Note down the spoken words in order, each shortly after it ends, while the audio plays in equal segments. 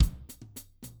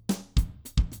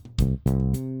Welcome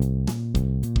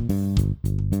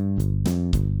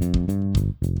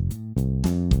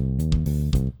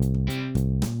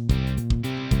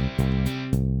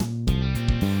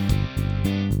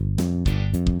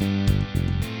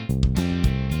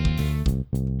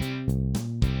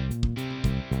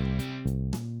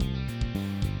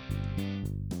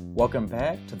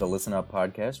back to the Listen Up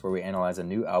podcast, where we analyze a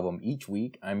new album each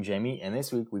week. I'm Jamie, and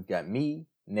this week we've got me,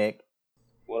 Nick.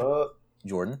 What up?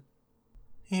 Jordan.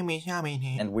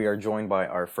 And we are joined by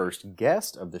our first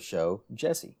guest of the show,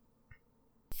 Jesse.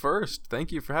 First,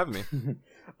 thank you for having me.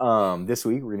 This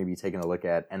week we're going to be taking a look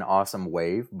at An Awesome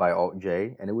Wave by Alt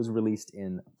J, and it was released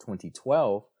in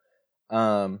 2012.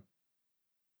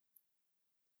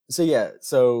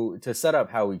 So to set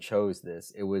up how we chose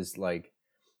this, it was like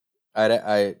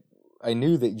I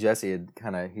knew that Jesse had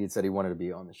he had said he wanted to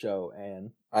be on the show,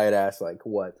 and I had asked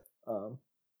what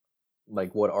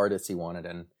artists he wanted,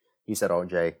 and he said Alt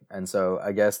J, and so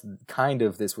I guess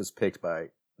this was picked by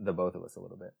the both of us a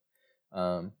little bit.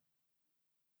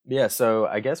 So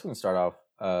I guess we can start off.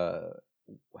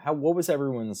 What was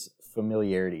everyone's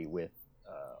familiarity with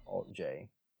Alt J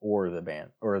or the band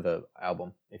or the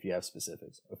album, if you have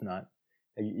specifics? If not,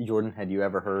 Jordan, had you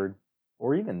ever heard,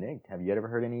 or even Nick, have you ever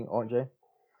heard any Alt J?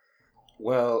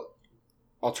 Well,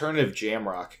 alternative jam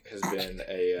rock has been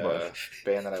a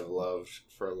band that I've loved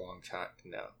for a long time.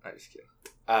 No, I'm just kidding.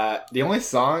 The only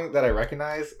song that I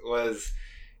recognize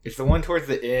it's the one towards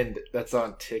the end that's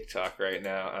on TikTok right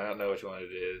now. I don't know which one it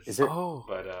is. Is it? Oh,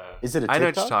 but is it a TikTok? I know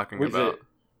what you're talking about.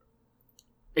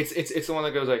 It's the one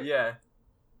that goes like, yeah,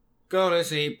 gonna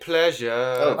see pleasure.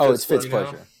 Oh, it's Fitz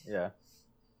Pleasure. Yeah.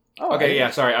 Oh, okay,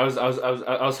 yeah. Sorry, I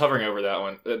was hovering over that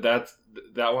one.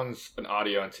 That one's an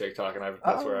audio on TikTok, and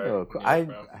that's where I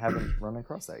haven't run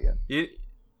across that yet.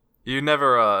 You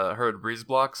never heard Breeze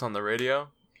Blocks on the radio?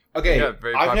 Okay,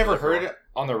 I've never heard it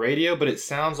on the radio, but it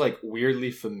sounds like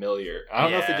weirdly familiar. I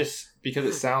don't know if it just because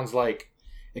it sounds like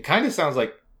it kind of sounds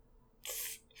like.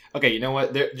 Okay, you know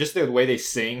what? Just the way they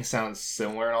sing sounds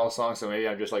similar in all the songs, so maybe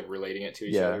I'm just relating it to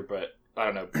each other. But I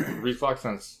don't know. Breeze Blocks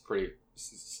sounds pretty.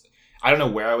 I don't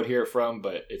know where I would hear it from,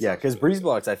 but because Breeze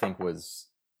Blocks I think was,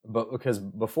 but because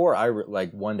before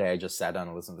one day I just sat down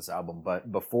and listened to this album,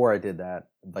 but before I did that,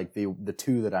 the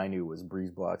two that I knew was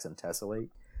Breeze Blocks and Tessellate,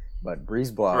 but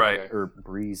Breeze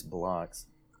Blocks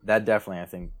that definitely I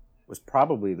think was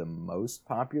probably the most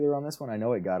popular on this one. I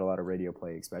know it got a lot of radio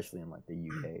play, especially in the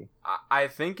UK. I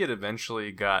think it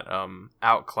eventually got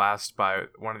outclassed by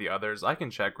one of the others. I can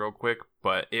check real quick,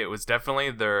 but it was definitely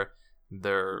their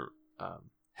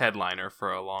headliner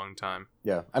for a long time.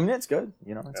 Yeah, I mean it's good.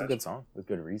 It's a good song with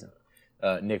good reason.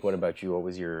 Nick, what about you? What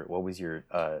was your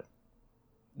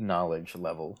knowledge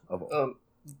level of?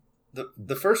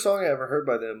 The first song I ever heard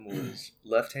by them was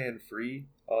 "Left Hand Free"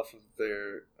 off of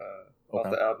their off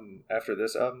the album after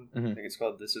this album. Mm-hmm. I think it's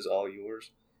called "This Is All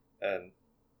Yours," and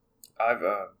I've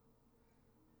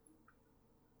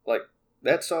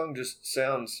that song just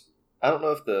sounds. I don't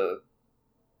know if the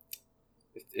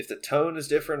tone is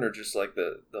different or just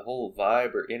the whole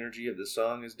vibe or energy of the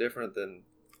song is different than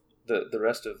the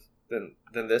rest of than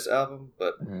this album,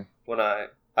 but when I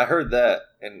heard that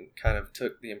and kind of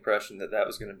took the impression that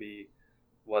was going to be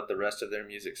what the rest of their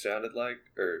music sounded like,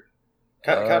 or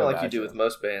kind of like you do with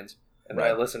most bands, and then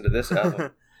I listened to this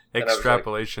album.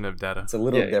 Extrapolation of data. It's a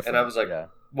little different, and I was like,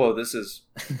 "Whoa, this is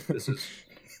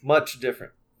much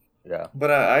different." Yeah,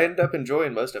 but I ended up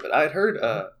enjoying most of it. I had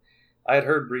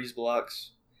heard Breeze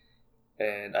Blocks,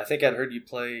 and I think I'd heard you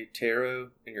play Tarot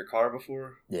in your car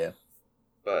before. Yeah,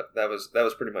 but that was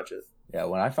pretty much it. Yeah,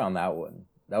 when I found that one,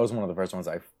 that was one of the first ones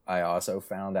I also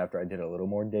found after I did a little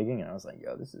more digging, and I was like,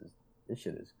 "Yo, this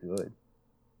shit is good."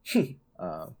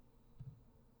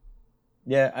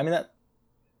 Yeah, I mean that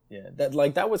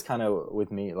was kind of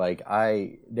with me.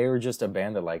 They were just a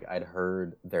band that I'd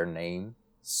heard their name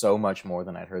so much more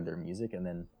than I'd heard their music, and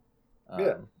then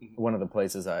one of the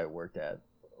places I worked at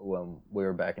when we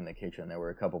were back in the kitchen, there were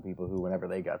a couple people who, whenever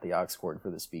they got the aux cord for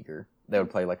the speaker, they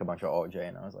would play a bunch of Alt J,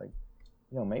 and I was like,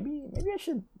 maybe I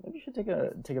should take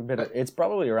a bit of. It's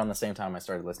probably around the same time I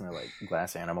started listening to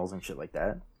Glass Animals and shit like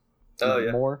that. Oh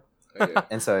yeah, more. Oh, yeah.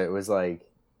 And so it was I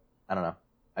don't know.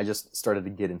 I just started to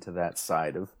get into that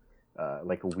side of a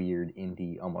weird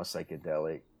indie, almost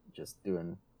psychedelic, just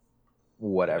doing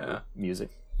whatever music.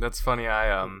 That's funny.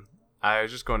 I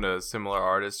was just going to a similar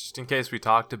artist just in case we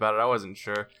talked about it. I wasn't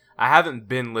sure. I haven't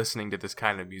been listening to this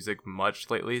kind of music much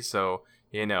lately, so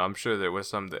I'm sure there was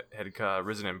some that had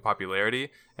risen in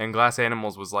popularity. And Glass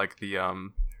Animals was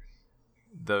the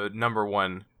number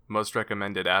one most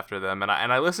recommended after them. And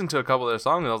I listened to a couple of their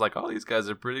songs and I was like, oh, these guys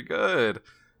are pretty good.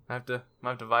 I have to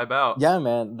vibe out. Yeah,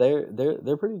 man,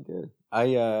 they're pretty good.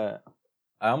 I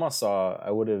almost saw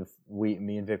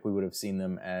me and Vic, we would have seen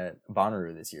them at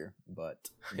Bonnaroo this year, but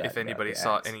if anybody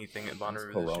saw anything at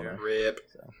Bonnaroo this year, rip.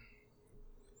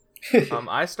 So.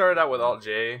 I started out with Alt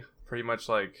J, pretty much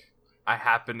like I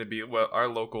happened to be our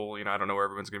local. I don't know where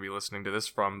everyone's gonna be listening to this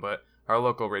from, but our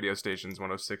local radio station's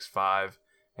 106.5,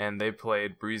 and they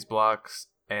played Breeze Blocks,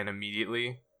 and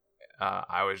immediately,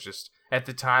 I was just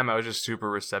super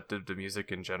receptive to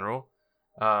music in general.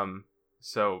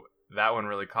 So that one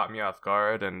really caught me off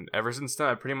guard, and ever since then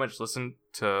I pretty much listened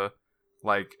to,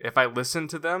 like, if I listen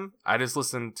to them, I just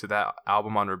listen to that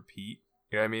album on repeat.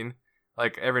 You know what I mean?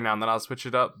 Like, every now and then I'll switch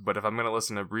it up, but if I'm gonna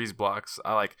listen to Breeze Blocks,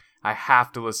 I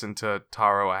have to listen to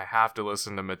Taro, I have to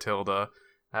listen to Matilda,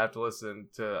 I have to listen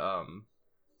to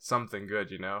something good,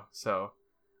 So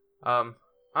I'm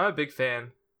a big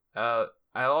fan. I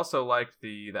also liked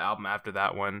the album after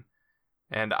that one.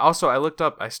 And also I looked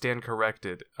up, I stand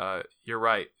corrected. You're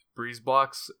right. Breeze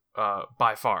Blocks,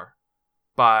 by far,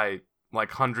 by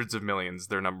like hundreds of millions,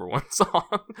 their number one song.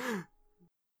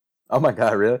 Oh my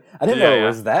god, really? I didn't know it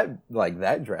was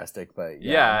that drastic, but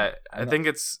yeah. I think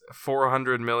it's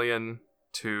 400 million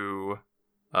to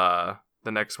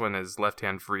the next one is Left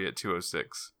Hand Free at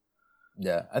 206.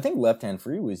 Yeah, I think Left Hand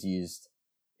Free was used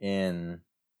in,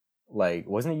 like,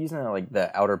 wasn't it used in like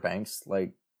the Outer Banks,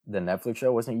 like the Netflix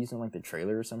show? Wasn't it used in like the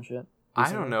trailer or some shit?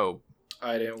 I don't know.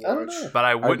 I didn't watch, but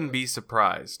I wouldn't be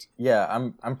surprised. Yeah,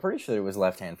 I'm pretty sure it was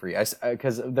Left Hand Free.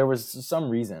 Because there was some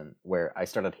reason where I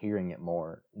started hearing it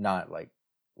more, not like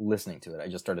listening to it. I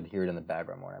just started hearing it in the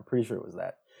background more. I'm pretty sure it was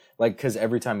that. Like, because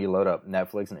every time you load up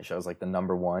Netflix and it shows like the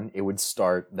number one, it would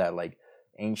start that like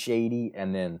Ain't Shady,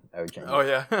 and then I would change. Oh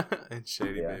yeah, Ain't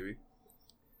Shady, baby.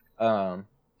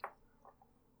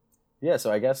 Yeah,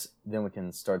 so I guess then we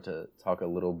can start to talk a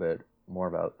little bit more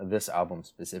about this album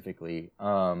specifically.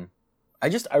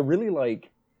 I really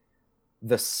like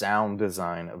the sound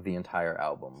design of the entire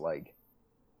album. Like,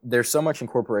 there's so much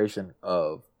incorporation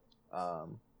of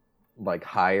like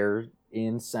higher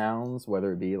end sounds,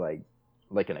 whether it be like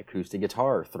an acoustic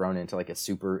guitar thrown into like a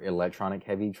super electronic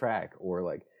heavy track, or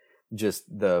like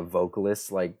just the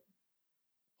vocalists like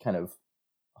kind of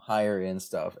higher end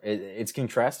stuff. It's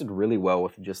contrasted really well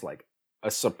with just like a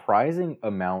surprising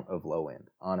amount of low end,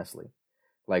 honestly.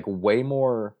 Like, way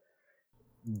more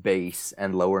bass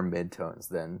and lower midtones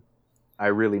than I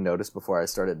really noticed before I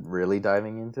started really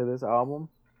diving into this album.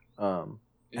 And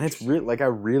it's really, like, I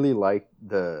really like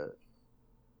the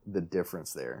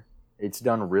difference there. It's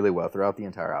done really well throughout the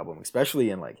entire album,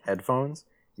 especially in like headphones.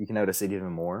 You can notice it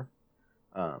even more.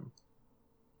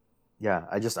 Yeah,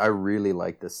 I really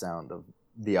like the sound of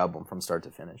the album from start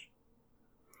to finish.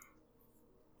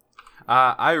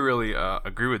 I really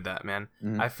agree with that, man.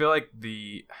 Mm-hmm. I feel like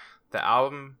the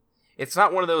album, it's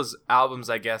not one of those albums,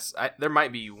 I guess. There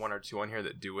might be one or two on here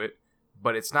that do it,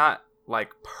 but it's not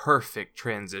like perfect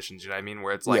transitions, you know what I mean?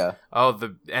 Where it's like, oh,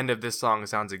 the end of this song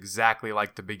sounds exactly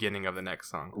like the beginning of the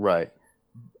next song. Right.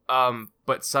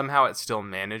 But somehow it still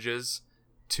manages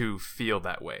to feel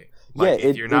that way. Like,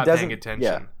 if you're not paying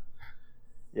attention.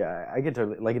 Yeah, I get to,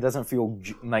 like, it doesn't feel,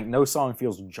 like, no song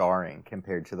feels jarring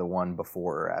compared to the one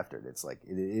before or after it. It's like,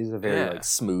 it is a very, like,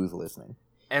 smooth listening.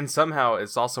 And somehow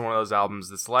it's also one of those albums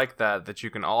that's like that you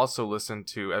can also listen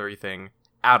to everything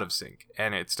out of sync.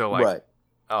 And it's still like,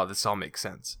 oh, this all makes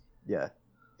sense. Yeah.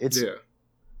 It's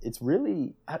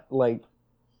really, like,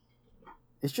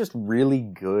 it's just really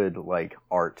good, like,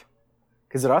 art.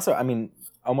 Because it also, I mean,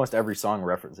 almost every song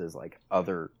references, like,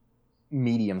 other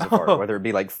mediums of art, whether it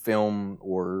be like film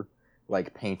or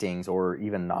like paintings or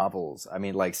even novels. I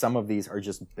mean, like, some of these are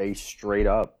just based straight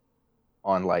up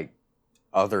on like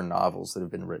other novels that have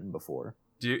been written before.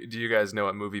 Do you guys know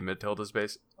what movie Matilda's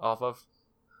based off of?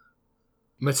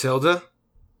 Matilda?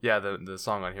 Yeah, the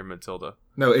song on here, Matilda.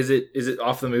 No, is it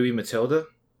off the movie Matilda?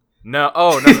 No.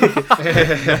 Oh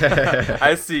no.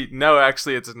 I see. No,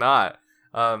 actually, it's not.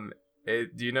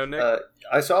 Do you know, Nick?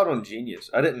 I saw it on Genius.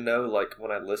 I didn't know, like,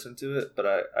 when I listened to it, but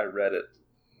I read it,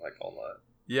 like, online.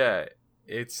 Yeah,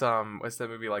 it's what's that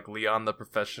movie, like, Leon the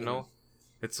Professional?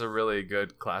 It's a really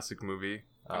good classic movie.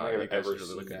 I've never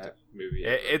seen that movie.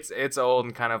 It's old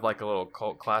and kind of like a little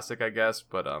cult classic, I guess,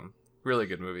 but really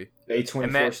good movie.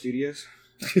 A24 Studios.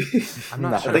 I'm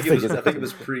not sure. I think it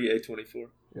was pre A24.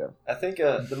 Yeah. I think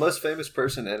the most famous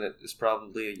person in it is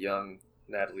probably a young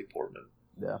Natalie Portman.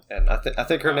 Yeah, and I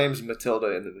think her name's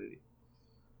Matilda in the movie.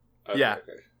 Okay, yeah.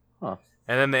 Okay. Huh.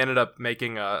 And then they ended up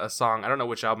making a song. I don't know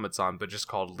which album it's on, but just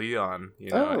called Leon.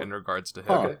 In regards to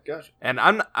him. Okay, gotcha. And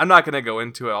I'm not gonna go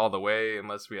into it all the way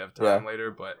unless we have time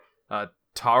later. But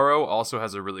Taro also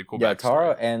has a really cool backstory.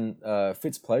 Taro and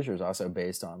Fitzpleasure is also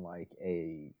based on like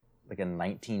a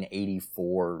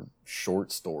 1984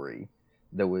 short story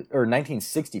that was, or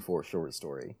 1964 short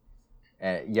story.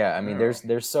 I mean,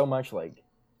 there's so much like,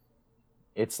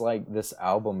 it's like this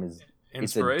album is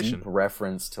it's a deep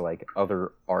reference to like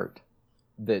other art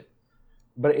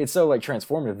but it's so like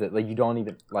transformative that like you don't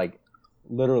even like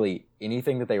literally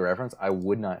anything that they reference. I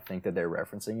would not think that they're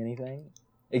referencing anything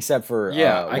except for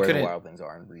Where the Wild Things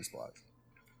Are in Breeze Blocks.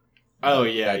 Oh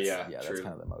that's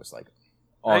kind of the most like.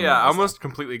 I almost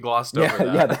completely glossed over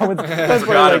that. Yeah, that was that's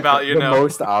forgot like, about the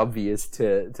most obvious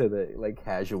to the like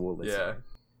casual listener.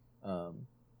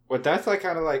 But that's like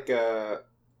kind of like the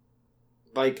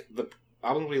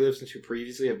albums we listened to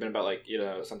previously have been about like, you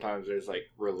know, sometimes there's like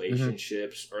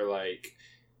relationships or like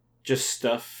just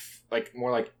stuff like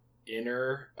more like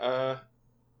inner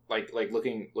like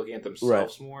looking at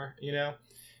themselves more, you know,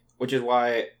 which is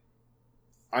why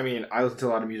I mean I listen to a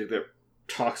lot of music that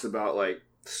talks about like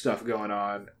stuff going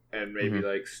on and maybe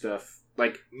like stuff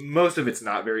like most of it's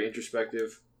not very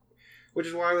introspective, which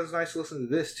is why it was nice to listen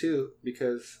to this too,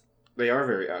 because they are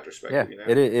very introspective. You know?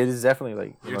 It is definitely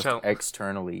like the most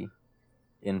externally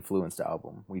influenced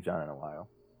album we've done in a while.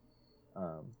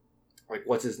 Like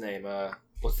what's his name?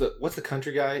 What's the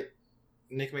country guy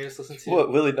Nick made us listen to?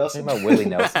 What, Willie Nelson? About Willie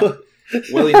Nelson.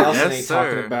 Willie Nelson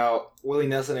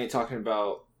ain't talking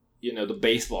about you know the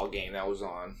baseball game that was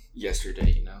on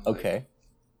yesterday. You know. Okay.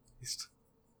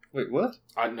 Wait, what?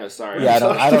 No, sorry. Yeah,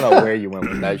 I don't know where you went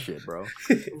with that shit, bro.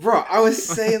 Bro, I was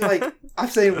saying like I'm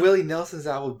saying Willie Nelson's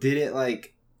album didn't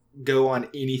like go on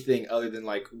anything other than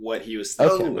like what he was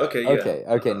thinking about.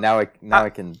 Okay. Now I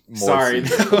can. More sorry.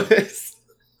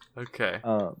 Okay.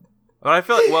 But I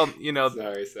feel like, well, you know,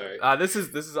 sorry. This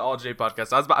is all J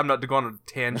podcast. I'm not going on a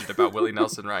tangent about Willie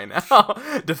Nelson right now,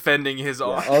 defending his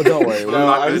art. Oh, don't worry. No,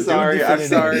 I'm sorry.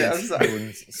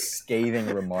 Scathing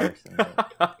remarks.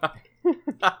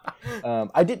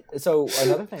 I did. So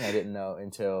another thing I didn't know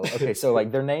until so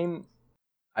like their name,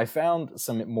 I found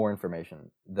some more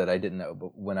information that I didn't know,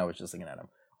 but when I was just looking at them,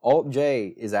 Alt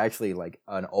J is actually like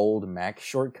an old Mac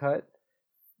shortcut,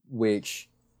 which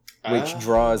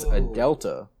draws a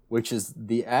delta, which is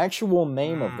the actual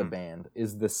name of the band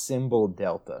is the symbol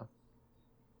delta.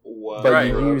 Whoa. But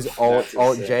you use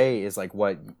Alt J is like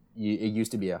it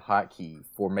used to be a hotkey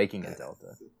for making a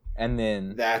delta. And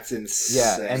then that's insane.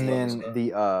 Yeah, and then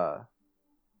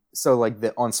so like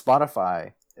on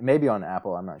Spotify, maybe on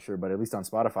Apple, I'm not sure, but at least on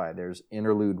Spotify, there's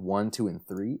interlude 1, 2, and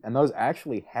 3, and those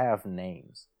actually have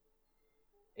names.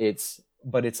 It's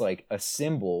like a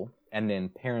symbol, and then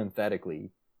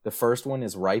parenthetically, the first one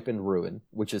is Ripe and Ruin,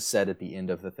 which is said at the end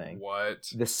of the thing. What?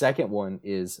 The second one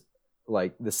is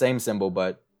like the same symbol,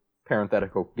 but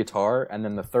parenthetical guitar, and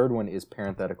then the third one is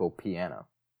parenthetical piano.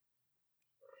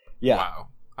 Yeah. Wow.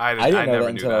 I didn't know that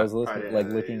until I was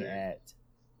looking at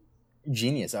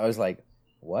Genius. I was like,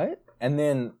 what? And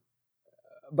then,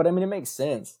 but I mean, it makes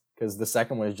sense because the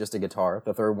second one is just a guitar.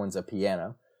 The third one's a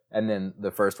piano. And then the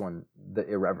first one, the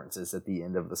irreverence is at the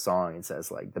end of the song. It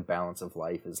says like the balance of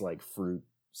life is like fruit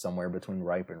somewhere between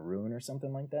ripe and ruin or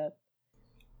something like that.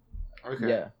 Okay.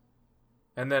 Yeah.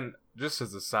 And then just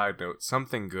as a side note,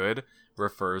 something good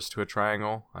refers to a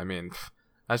triangle. I mean,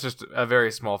 that's just a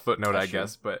very small footnote, I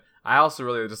guess. But I also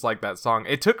really just like that song.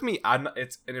 It took me,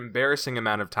 it's an embarrassing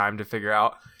amount of time to figure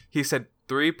out. He said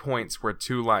 3 points where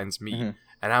 2 lines meet. Mm-hmm.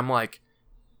 And I'm like,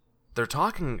 they're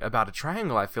talking about a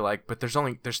triangle, I feel like, but there's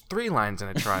 3 lines in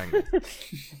a triangle.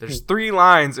 There's 3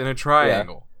 lines in a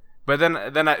triangle. Yeah. But then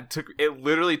it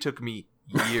literally took me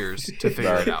years to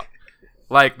figure it out.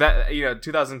 Like that,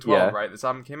 2012, right? This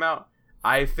album came out.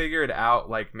 I figured out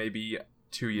like maybe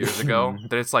 2 years ago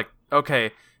that it's like,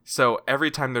 okay, so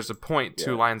every time there's a point,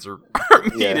 2 lines are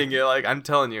meeting. You're like, I'm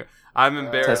telling you, I'm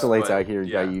embarrassed. Tessellate's out here,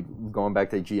 got you going back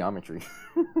to geometry.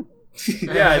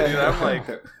 Yeah, dude, I'm like,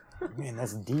 man,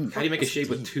 that's deep. How do you make a shape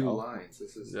with 2 lines?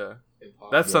 This is impossible.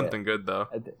 That's something good though.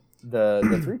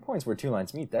 The 3 points where 2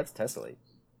 lines meet, that's tessellate.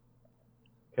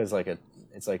 Because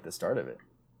it's like the start of it.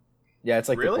 Yeah, it's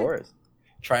like the chorus.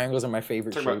 Triangles are my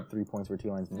favorite shape. 3 points where 2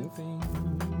 lines meet.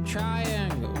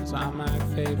 Triangles are my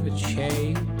favorite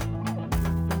shape.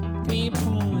 3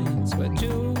 points where 2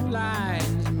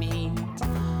 lines meet.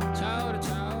 Toe to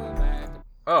toe back.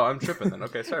 Oh, I'm tripping then.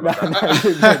 Okay, sorry about that.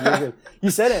 You're good.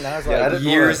 You said it, and I was like,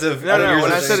 years of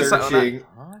searching.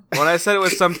 When I said it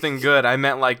was something good, I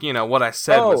meant like what I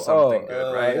said was something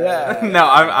good, right? Yeah. No,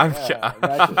 I'm.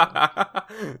 Gotcha.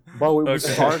 Bro, it was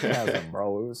sarcasm,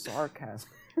 bro. It was sarcasm.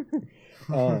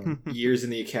 Years in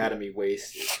the academy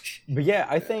wasted. But yeah,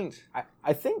 I think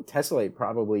Tessellate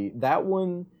probably that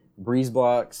one, Breeze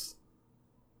Blocks,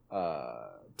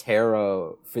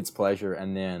 Terra, Fitzpleasure,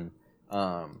 and then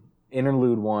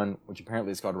Interlude 1, which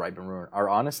apparently is called Ripe and Ruin, are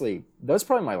honestly, those are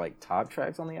probably my like top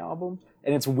tracks on the album.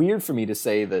 And it's weird for me to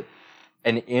say that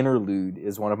an interlude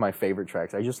is one of my favorite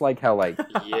tracks. I just like how like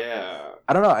yeah.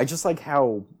 I don't know. I just like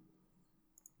how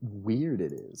weird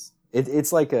it is.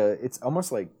 It's like it's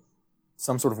almost like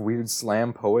some sort of weird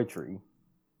slam poetry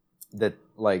that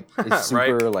like is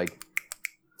super right. like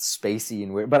spacey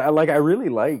and weird. But I really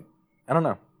like. I don't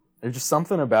know. There's just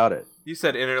something about it. You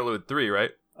said Interlude 3,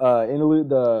 right? Interlude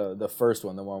the first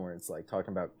one, the one where it's like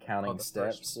talking about counting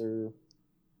steps or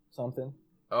something.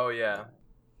 Oh yeah.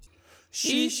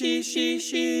 She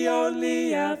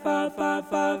only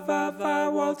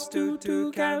wants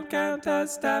to count her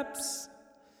steps.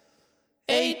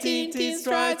 18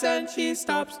 strides and she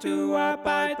stops to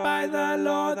abide by the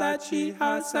law that she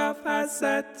herself has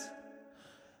set.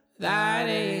 That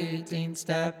 18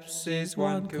 steps is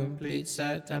one complete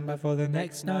set, and before the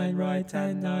next 9 right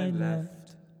and 9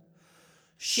 left.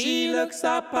 She looks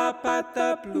up at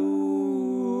the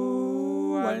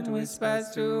blue and whispers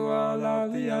to all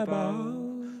of the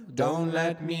above. Don't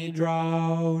let me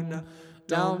drown,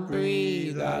 don't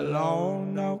breathe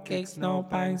alone. No kicks, no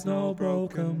pangs, no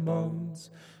broken bones.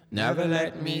 Never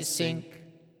let me sink,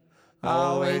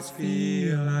 always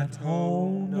feel at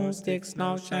home. No sticks,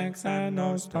 no shanks, and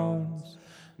no stones.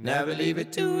 Never leave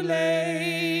it too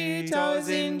late. Always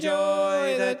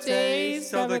enjoy the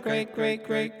taste of the great, great,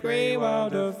 great, great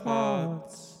world of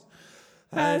hearts.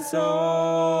 As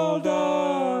old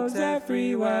dogs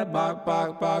everywhere bark,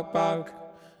 bark, bark, bark.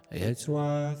 It's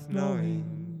worth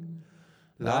knowing.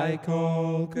 Like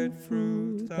all good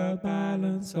fruit, the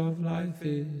balance of life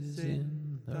is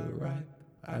in the ripe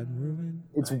and ruin.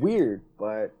 It's weird,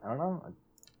 but I don't know. I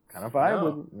kind of vibe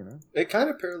with it, you know. It kind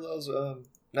of parallels.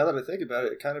 Now that I think about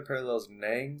it, it kind of parallels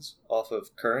Nangs off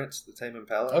of Currents, the Tame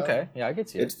Impala. Okay, yeah, I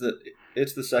get you. It's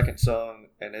the second song,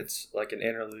 and it's like an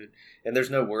interlude, and there's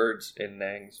no words in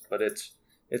Nangs, but it's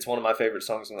one of my favorite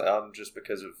songs on the album just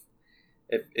because of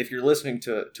if you're listening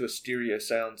to a stereo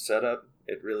sound setup,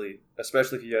 it really,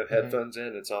 especially if you have headphones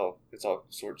in, it's all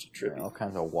sorts of trippy. Yeah, all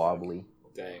kinds of wobbly.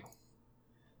 Dang.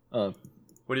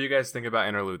 What do you guys think about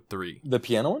Interlude 3? The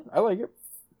piano one, I like it.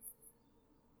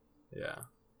 Yeah.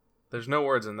 There's no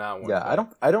words in that one. Yeah,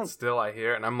 I don't. Still, I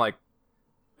hear it, and I'm like,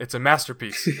 it's a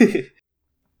masterpiece. 2,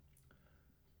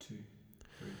 3,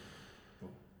 4.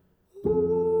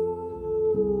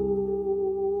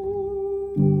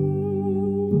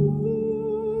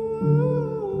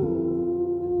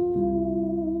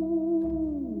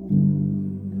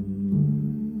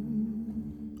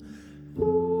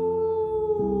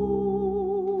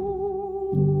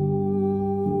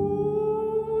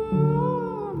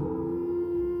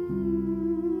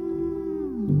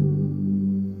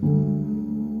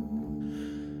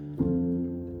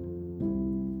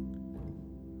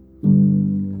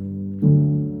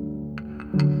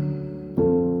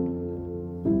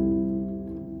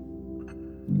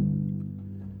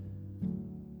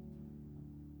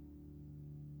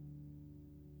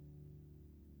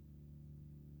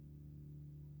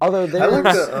 Although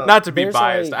there's, not to be there's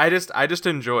biased, like, I just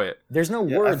enjoy it. There's no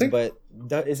words, but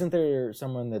isn't there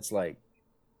someone that's like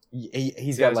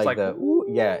he's got like the ooh,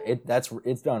 yeah?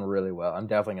 It's done really well. I'm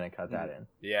definitely gonna cut that in.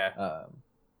 Yeah.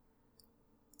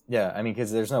 Yeah, I mean,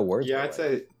 because there's no words. Yeah, I'd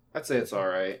say it's all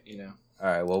right. You know. All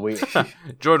right. Well, we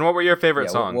Jordan, what were your favorite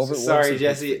songs? Sorry,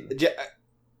 Jesse.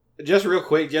 Just real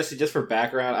quick, Jesse. Just for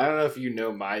background, I don't know if you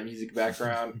know my music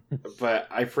background, but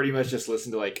I pretty much just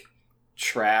listen to like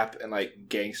trap and like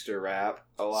gangster rap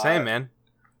a lot. Same, man.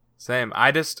 Same.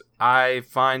 I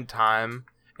find time,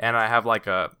 and I have like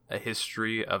a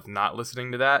history of not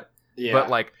listening to that. Yeah. But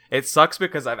like it sucks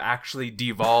because I've actually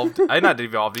devolved. I'm not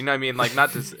devolved, you know what I mean? Like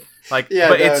not this like yeah,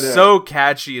 but it's so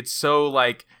catchy, it's so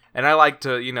like, and I like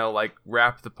to, you know, like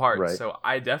rap the parts. Right. So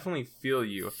I definitely feel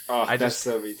you. Oh, that's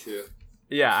so me too.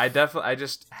 Yeah, I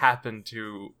just happen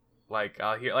to like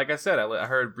hear, like I said, I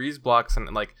heard Breeze Blocks and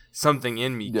like something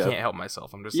in me can't help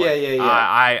myself. I'm just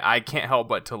I can't help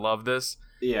but to love this.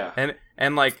 Yeah.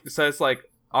 And like so it's like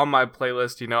on my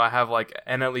playlist, you know, I have like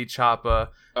NLE Choppa,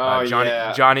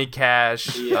 Johnny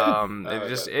Cash. Yeah.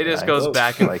 It just goes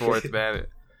back and forth, man.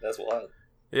 That's wild.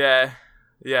 Yeah,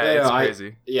 it's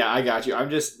crazy. I got you. I'm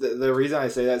just the reason I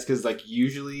say that is because like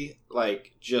usually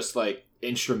like just like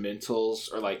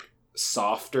instrumentals or like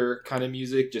softer kind of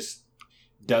music just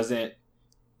doesn't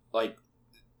like.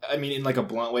 I mean, in like a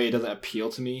blunt way, it doesn't appeal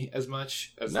to me as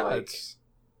much as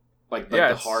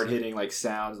the hard hitting like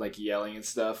sounds, like yelling and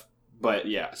stuff. But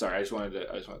yeah, sorry, I just wanted to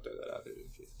throw that out there.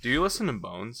 Do you listen to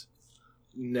Bones?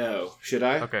 No. Should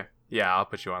I? Okay. Yeah, I'll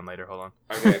put you on later. Hold on.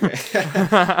 Okay.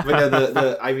 But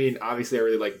no, I mean, obviously, I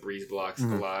really like Breeze Blocks a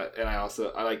lot, and I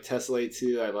like Tessellate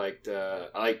too.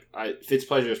 I Fitz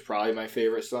Pleasure is probably my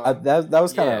favorite song. That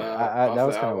was kind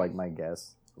of like my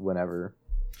guess. Whenever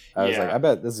I was like, I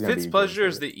bet this is gonna be Fitz Pleasure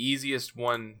is the easiest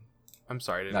one. I'm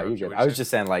sorry. No, you good. I was just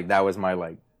saying like that was my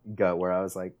like gut where I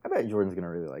was like, I bet Jordan's gonna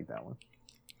really like that one.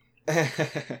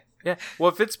 Yeah,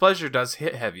 well, Fitz Pleasure does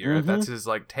hit heavier. If that's his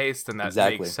like taste, then that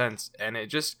makes sense. And it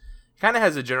just kind of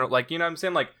has a general, like, you know what I'm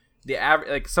saying? Like, the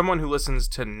average, like, someone who listens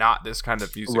to not this kind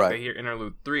of music, they hear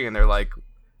Interlude 3 and they're like,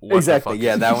 what the fuck is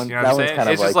this? One, you know what I'm saying?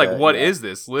 It's just like, what is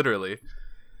this, literally?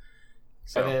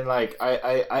 So. And then, like,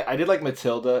 I did like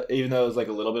Matilda, even though it was, like,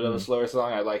 a little bit of a slower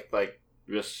song. I liked, like,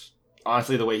 just,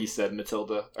 honestly, the way he said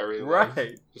Matilda. I really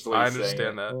liked. Just the way I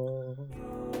understand that.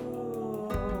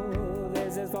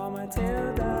 This is for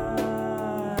Matilda,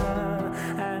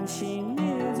 and she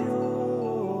needs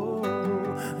you.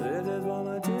 This is for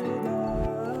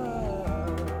Matilda.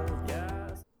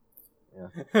 Yes.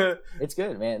 Yeah. It's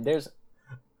good, man.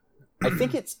 I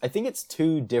think it's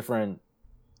two different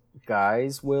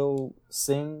guys will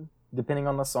sing depending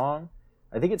on the song.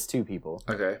 I think it's two people.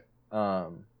 Okay.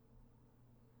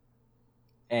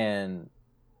 And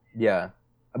yeah,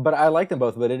 but I like them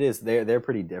both. But they're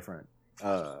pretty different.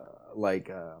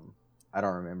 I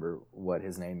don't remember what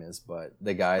his name is, but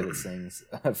the guy that sings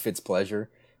Fitz Pleasure,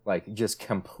 like, just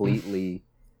completely,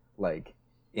 like,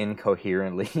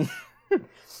 incoherently.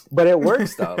 But it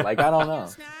works, though. Like, I don't know.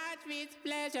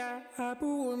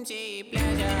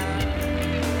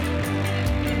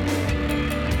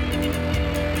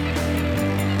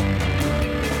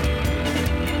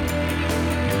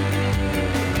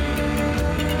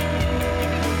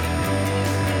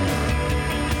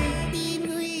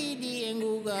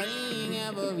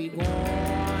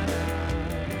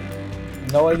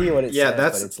 No idea what it says,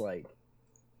 but it's like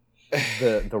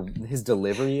his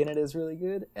delivery in it is really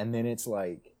good, and then it's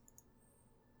like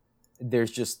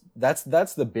there's just that's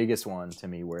the biggest one to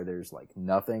me, where there's like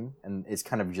nothing and it's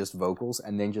kind of just vocals,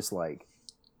 and then just like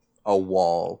a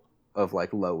wall of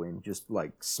like low end just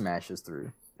like smashes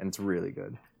through, and it's really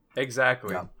good.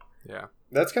 Exactly. Yeah.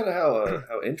 That's kind of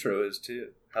how intro is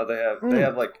too. How they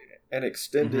have like an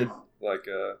extended like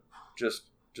just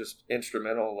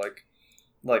instrumental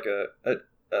like a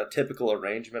typical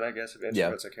arrangement, I guess, of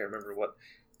instruments. I can't remember what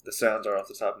the sounds are off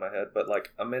the top of my head, but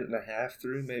like a minute and a half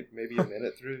through, maybe a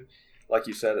minute through, like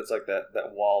you said, it's like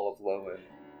that wall of low end.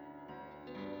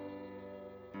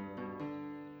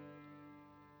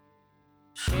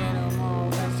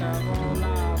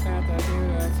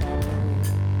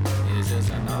 It's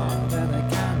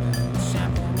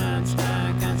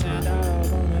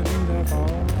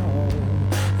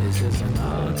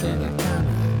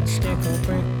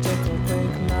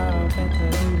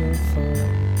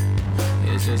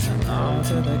just an ode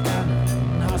to the canon.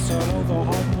 Hustle over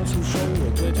hard to show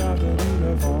you which are the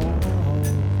beautiful.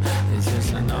 It's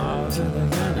just an ode to the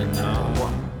canon now.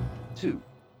 1, 2,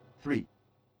 3.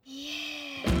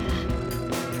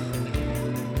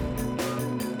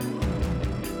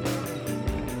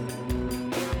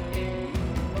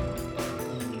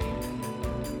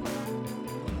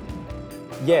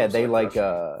 Yeah, they like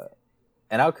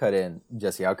and I'll cut in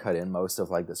most of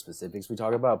like the specifics we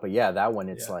talk about, but yeah, that one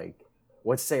it's like,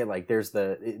 let's say like they're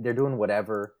doing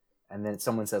whatever, and then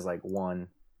someone says like 1,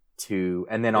 2,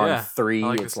 and then on 3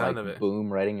 like it's like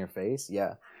boom right in your face.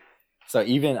 Yeah. So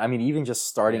even just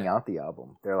starting out the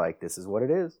album, they're like, this is what it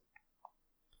is.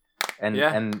 And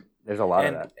there's a lot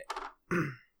of that.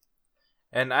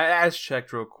 And I just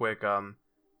checked real quick. I'm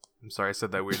sorry I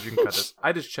said that weird. You can cut this.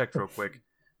 I just checked real quick.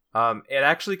 It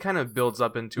actually kind of builds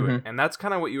up into it, and that's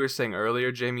kind of what you were saying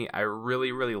earlier, Jamie. I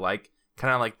really, really like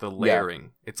kind of like the layering. Yeah.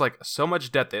 It's like so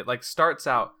much depth. It like starts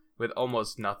out with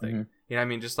almost nothing. You know what I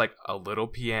mean? Just like a little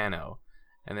piano,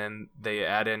 and then they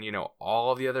add in, you know,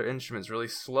 all the other instruments really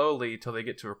slowly till they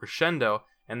get to a crescendo,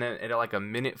 and then at like a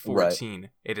minute 14,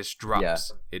 it just drops. Yeah.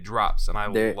 It drops, and I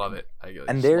love it.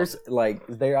 There's like,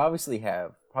 they obviously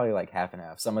have probably like half and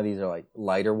half. Some of these are like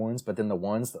lighter ones, but then the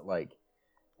ones that like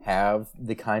have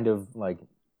the kind of like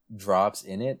drops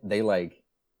in it, they like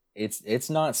it's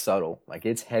not subtle, like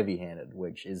it's heavy handed,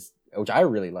 which I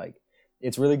really like.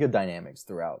 It's really good dynamics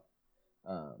throughout.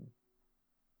 I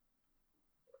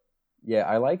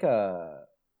like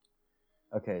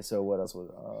okay, so what else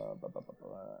was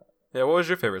yeah, what was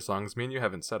your favorite songs? Me and you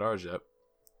haven't said ours yet.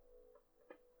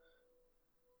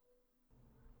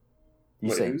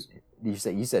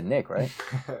 You said Nick, right?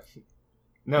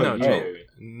 No,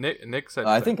 Nick said.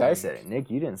 I think I said it. Nick,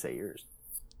 you didn't say yours.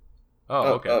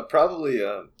 Oh, okay. Probably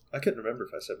I couldn't remember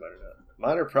if I said mine or not.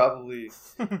 Mine are probably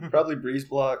Breeze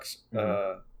Blocks.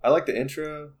 I like the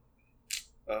intro.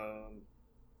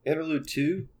 Interlude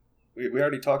 2. We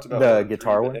already talked about the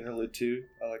guitar one. Interlude 2.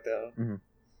 I like that one. Mm-hmm.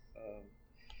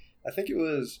 I think it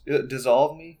was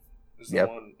Dissolve Me is the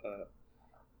one.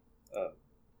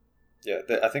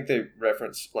 I think they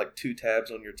reference like 2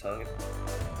 tabs on your tongue.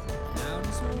 Now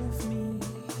dissolve me.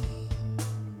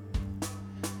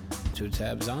 2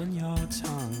 tabs on your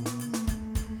tongue.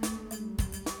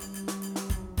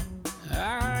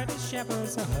 I heard the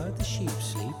shepherds, I heard the sheep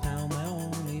sleep. Now my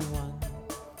only one.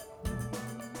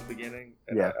 Beginning,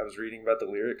 and I was reading about the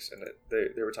lyrics, and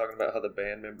they were talking about how the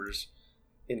band members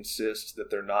insist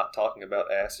that they're not talking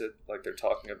about acid, like they're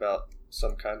talking about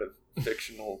some kind of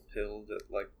fictional pill that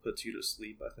like puts you to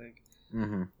sleep. I think,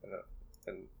 and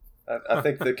I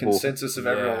think the consensus of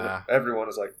everyone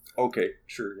is like, okay,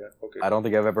 sure, yeah, okay. I don't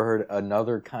think I've ever heard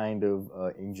another kind of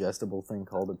ingestible thing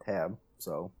called a tab.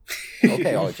 So,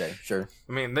 okay, RJ, sure.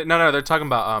 I mean, no, they're talking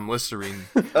about Listerine.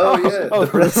 Oh yeah, the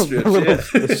breath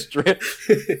strips. The strip.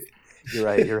 You're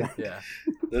right. Yeah,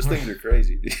 those things are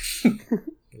crazy.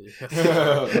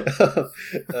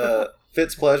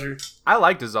 Fitz Pleasure. I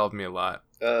like Dissolve Me a lot.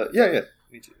 Yeah,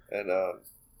 me too.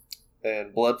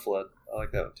 And Blood Flood. I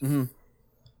like that one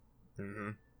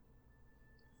too.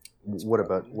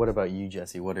 What about you,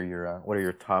 Jesse? What are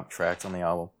your top tracks on the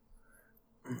album?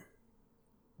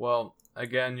 Well,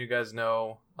 again, you guys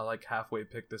know I like halfway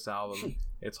pick this album.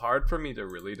 It's hard for me to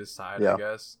really decide, I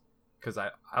guess, because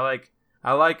I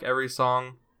like every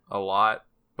song a lot,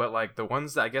 but like the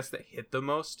ones that I guess that hit the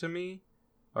most to me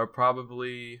are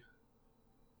probably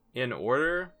in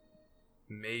order,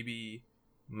 maybe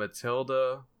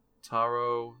Matilda,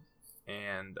 Taro,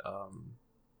 and oh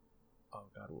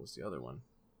god, what was the other one?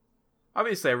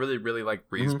 Obviously, I really like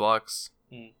Breeze Blocks,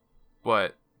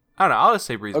 but I don't know. I'll just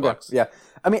say Breeze Blocks. Yeah,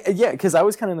 I mean, yeah, because I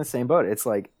was kind of in the same boat. It's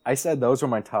like I said those were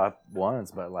my top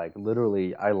ones, but like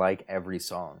literally, I like every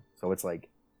song. So it's like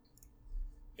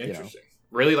interesting.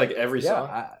 Really, like every song.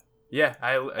 I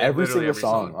every single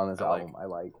song on this album I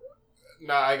like.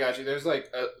 No, I got you. There's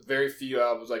like very few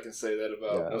albums I can say that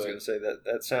about. Yeah, I was going to say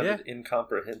that sounded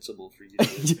incomprehensible for you.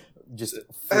 Just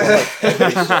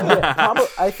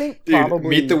I think probably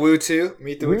Meet the Woo too.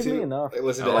 Meet the Woo too. Weirdly enough, I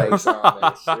listen to every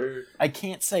song. Sure. I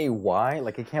can't say why.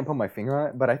 Like I can't put my finger on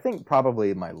it, but I think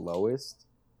probably my lowest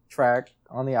track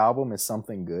on the album is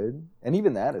Something Good, and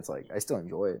even that, it's like I still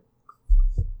enjoy it.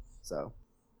 So.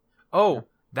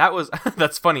 That was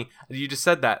that's funny. You just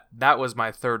said that. That was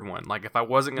my third one. Like if I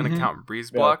wasn't gonna count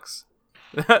Breeze Blocks,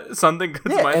 Something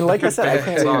Good's my and like I said, I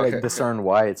can't song. really discern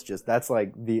why. It's just that's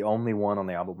like the only one on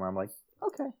the album where I'm like,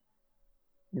 okay,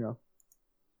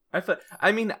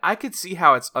 I mean, I could see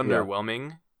how it's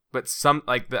underwhelming, but some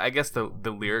like I guess the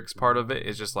lyrics part of it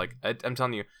is just like I'm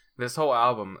telling you, this whole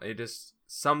album, it just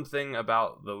something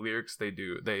about the lyrics they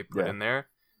put in there.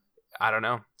 I don't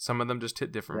know. Some of them just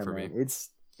hit different for me.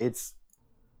 It's.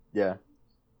 Yeah,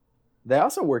 they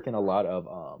also work in a lot of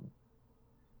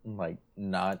like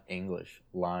not English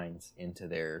lines into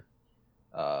their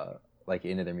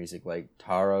into their music. Like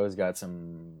Taro's got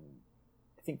some,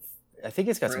 I think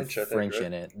it's got French, some French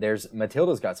in it. There's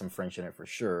Matilda's got some French in it for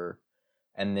sure,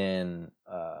 and then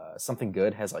Something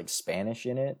Good has like Spanish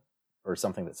in it or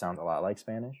something that sounds a lot like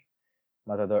Spanish.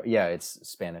 Yeah, it's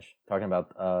Spanish. Talking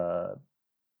about a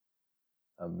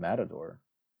Matador.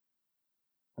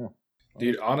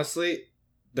 Dude, honestly,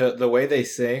 the way they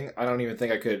sing, I don't even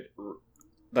think I could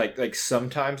like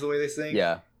sometimes the way they sing.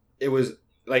 Yeah. It was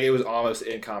almost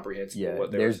incomprehensible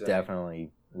what they were saying. There's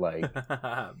definitely like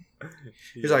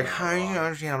he's like, how you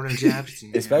understand what I'm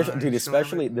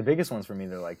especially the biggest ones for me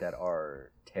that are like that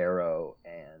are Taro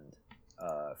and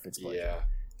Fitz Pleasure. Yeah.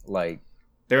 Like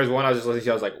there was one I was just listening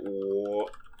to, I was like, whoa.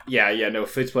 Yeah, no,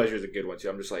 Fitz Pleasure is a good one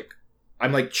too.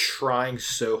 I'm like trying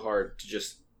so hard to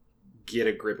just get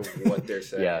a grip of what they're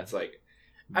saying. It's like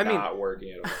not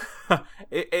working at all.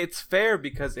 It's fair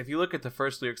because if you look at the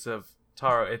first lyrics of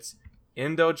Taro, it's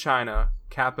Indochina,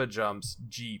 Kappa jumps,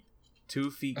 Jeep,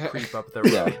 2 feet creep up the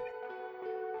road.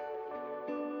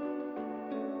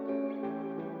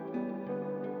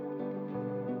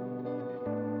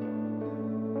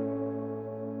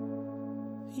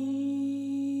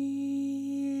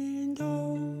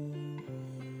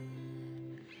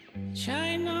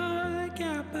 China,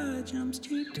 Kappa jumps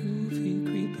to 2 feet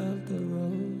creep up the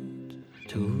road.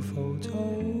 To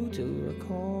photo, to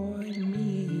record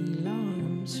me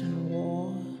lumps and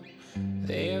war.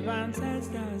 Their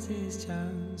ancestors is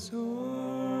just so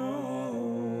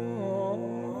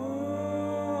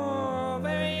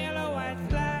very yellow white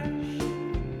flash.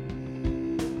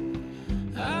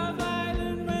 A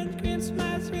violent red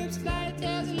Christmas with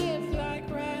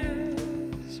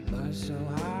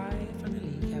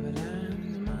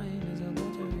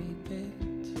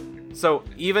So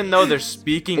even though they're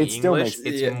speaking It still English,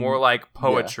 makes- it's more like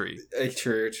poetry.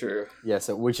 True. Yeah,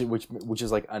 so which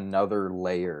is like another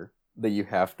layer that you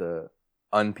have to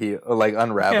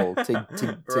unravel to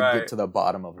Right. get to the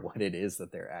bottom of what it is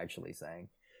that they're actually saying.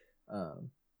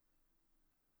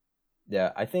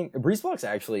 Yeah, I think Breeze Blocks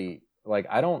actually, like,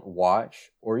 I don't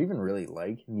watch or even really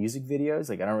like music videos.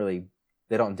 Like,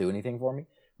 they don't do anything for me.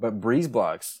 But Breeze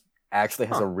Blocks actually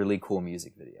has a really cool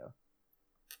music video.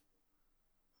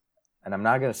 And I'm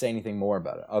not going to say anything more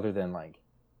about it other than, like,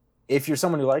 if you're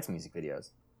someone who likes music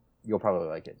videos, you'll probably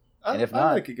like it. And if not,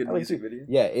 I like a good music video.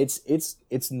 Yeah, it's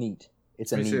neat.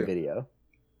 It's a Me neat too. video.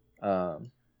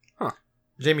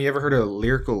 Jamie, you ever heard of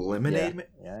Lyrical Lemonade?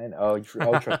 Yeah, I know. Oh,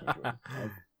 trust me,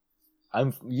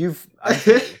 Jordan.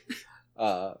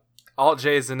 Alt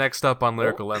J is the next up on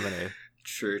Lyrical Lemonade.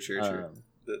 True.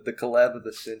 The collab of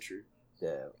the century.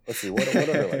 Yeah. Let's see. What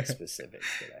other like specifics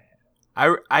did I have?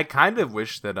 I kind of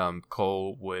wish that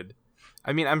Cole would.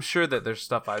 I mean, I'm sure that there's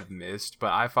stuff I've missed,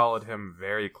 but I followed him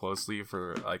very closely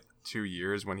for like 2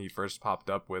 years when he first popped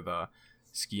up with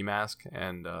Ski Mask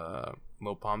and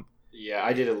Lil Pump. Yeah,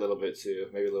 I did a little bit too.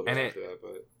 Maybe a little bit And after that,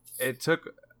 but It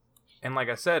took, and like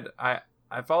I said, I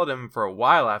followed him for a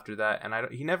while after that, and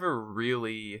he never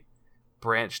really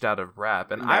branched out of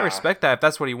rap, and I Nah. respect that if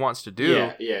that's what he wants to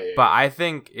do. Yeah. But I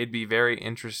think it'd be very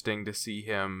interesting to see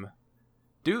him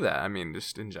do that. I mean,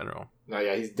 just in general. No,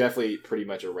 yeah, he's definitely pretty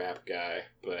much a rap guy,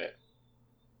 but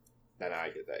no, I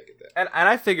get that. And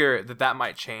I figure that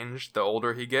might change the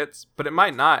older he gets, but it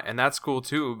might not, and that's cool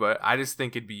too. But I just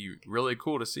think it'd be really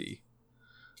cool to see.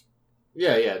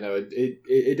 Yeah, no,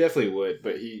 it definitely would.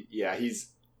 But he I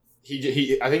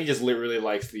think he just really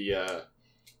likes the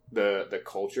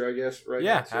culture, I guess, right?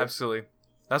 Yeah, now, too. absolutely.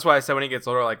 That's why I said when he gets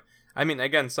older, like, I mean,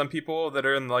 again, some people that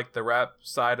are in like the rap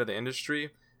side of the industry,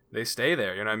 they stay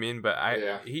there, you know what I mean? But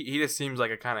he just seems like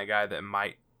a kind of guy that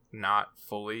might not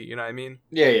fully, you know what I mean?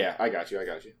 Yeah, I got you.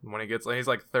 When he gets, like, he's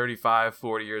like 35,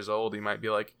 40 years old, he might be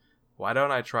like, why don't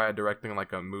I try directing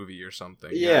like a movie or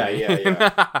something? You know what I Yeah. mean? No,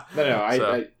 I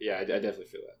So- definitely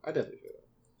feel that. But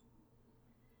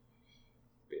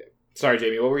yeah. Sorry,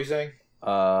 Jamie, what were you saying?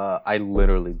 I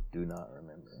literally do not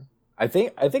remember. I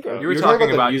think You were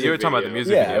talking about the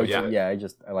music video. Yeah.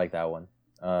 I like that one.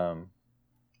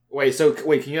 Wait,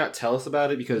 can you not tell us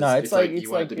about it because No, it's like you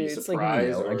want it to be it's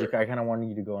surprise? like, I kind of wanted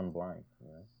you to go in blind. You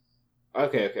know?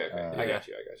 Okay. I Yeah. got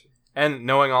you. And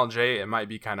knowing Alt J, it might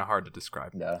be kind of hard to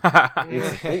describe. Yeah,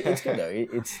 it's good though.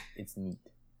 It's neat.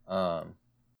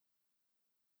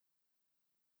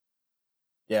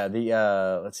 Yeah.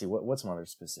 Let's see. What's some other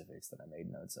specifics that I made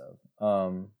notes of?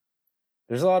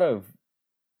 There's a lot of,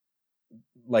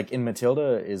 like, in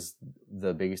Matilda is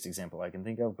the biggest example I can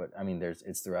think of, but I mean,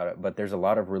 it's throughout it. But there's a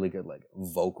lot of really good like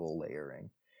vocal layering,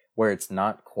 where it's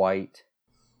not quite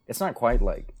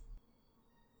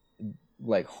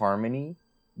like harmony,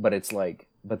 but it's like,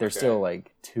 but there's still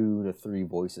like 2 to 3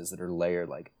 voices that are layered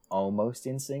like almost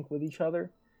in sync with each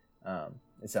other.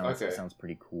 It sounds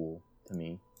pretty cool to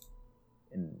me.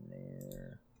 In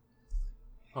there.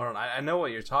 Hold on, I know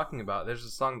what you're talking about. There's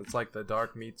a song that's like The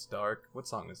Dark Meets Dark. What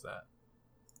song is that?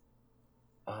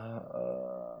 I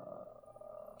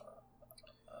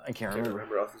can't Can't remember.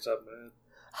 remember off the top of my head.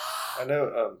 I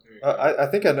know. I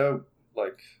think I know.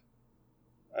 Like,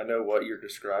 I know what you're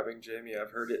describing, Jamie.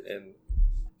 I've heard it in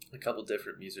a couple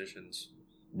different musicians'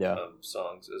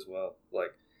 songs as well.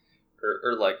 Like,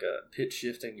 or like pitch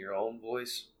shifting your own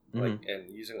voice, like, and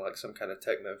using like some kind of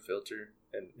techno filter,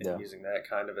 and using that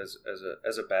kind of as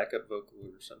a backup vocal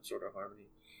or some sort of harmony.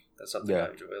 That's something I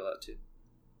enjoy a lot too.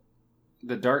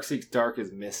 The Dark Seeks Dark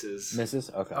is Mrs.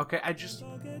 Mrs. Okay. Okay, I just...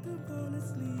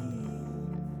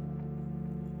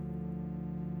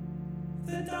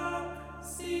 The dark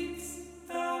seeks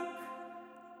dark.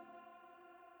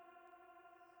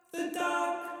 The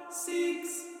dark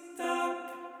seeks dark.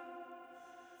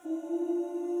 Ooh,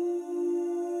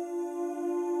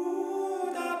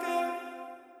 darker.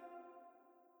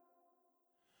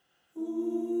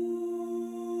 Ooh,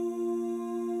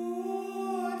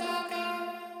 darker.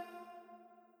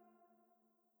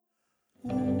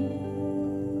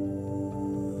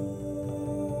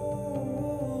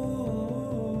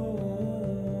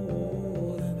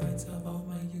 The nights of all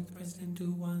my youth pressed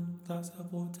into one glass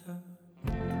of water.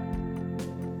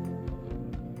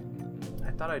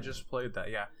 I thought I just played that.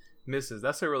 Yeah, Mrs.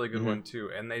 That's a really good one too,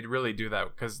 and they really do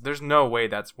that because there's no way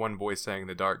that's one voice saying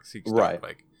 "The Dark Seeks Dark." Right.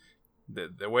 Like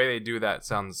the way they do that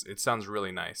sounds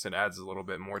really nice. It adds a little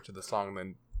bit more to the song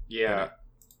than Yeah.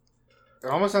 It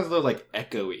almost sounds a little like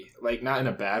echoey, like not in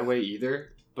a bad way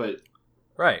either, but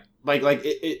right. like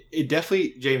it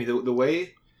definitely, Jamie, the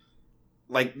way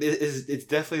like it's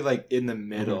definitely like in the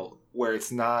middle where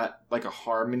it's not like a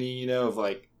harmony, you know, of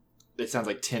like it sounds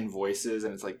like 10 voices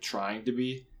and it's like trying to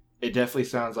be. It definitely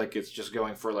sounds like it's just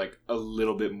going for like a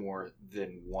little bit more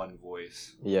than one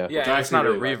voice. Yeah. Yeah, it's not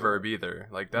really a reverb either.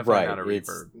 Like definitely not a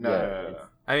reverb. No.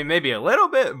 I mean, maybe a little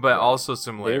bit, but also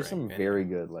some layering. There's some very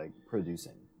good like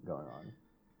producing going on.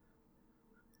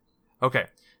 Okay,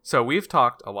 so we've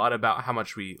talked a lot about how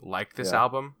much we like this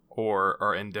album or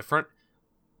are indifferent.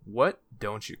 What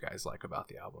don't you guys like about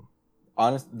the album?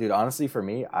 Honestly, for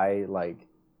me, I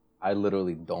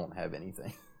literally don't have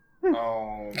anything.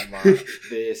 Oh my,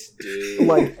 this dude.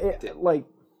 Like,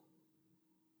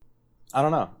 I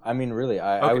don't know. I mean, really,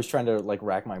 I was trying to like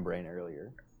rack my brain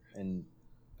earlier, and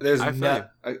there's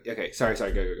okay. Sorry.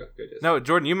 Go. No,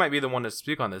 Jordan, you might be the one to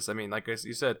speak on this. I mean, like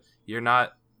you said, you're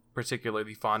not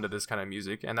particularly fond of this kind of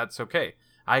music, and that's okay.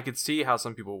 I could see how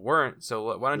some people weren't.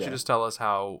 So why don't you just tell us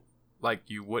how like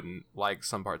you wouldn't like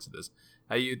some parts of this?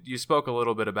 You spoke a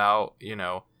little bit about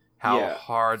how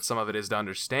hard some of it is to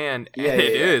understand, and it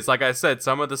is. Like I said,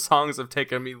 some of the songs have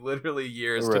taken me literally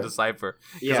years to decipher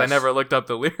because I never looked up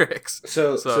the lyrics.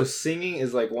 So singing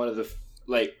is like one of the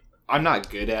I'm not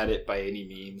good at it by any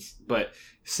means, but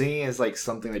singing is like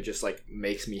something that just like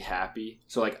makes me happy.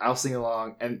 So like I'll sing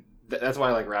along, and that's why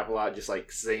I like rap a lot. Just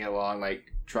like singing along,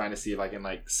 like trying to see if I can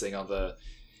like sing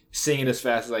it as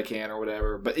fast as I can or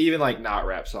whatever. But even like not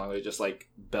rap songs, they're just like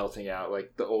belting out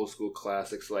like the old school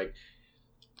classics, like.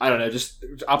 I don't know, just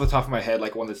off the top of my head,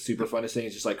 like one that's super fun to sing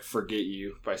is just like "Forget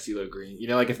You" by CeeLo Green. You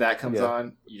know, like if that comes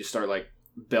on, you just start like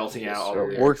belting out all the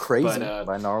lyrics. Or "Crazy"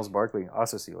 by Gnarls Barkley,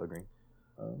 also CeeLo Green.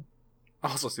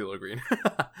 Also CeeLo Green.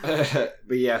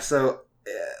 But yeah, so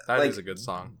that is a good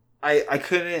song. I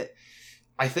couldn't.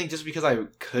 I think just because I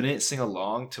couldn't sing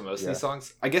along to most of these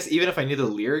songs, I guess even if I knew the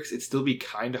lyrics, it'd still be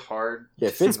kind of hard. Yeah,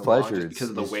 if it's pleasure, just because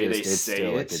of the way they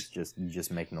say it. Like you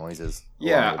just make noises.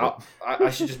 Yeah,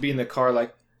 I should just be in the car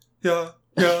like. Yeah.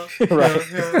 Right.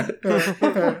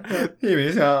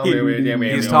 He's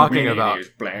talking about.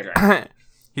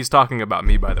 He's talking about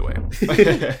me, by the way.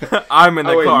 I'm in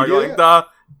the car going the.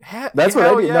 That's what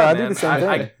I do. I do the same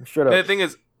thing. Straight up. The thing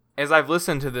is I've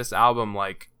listened to this album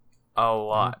like a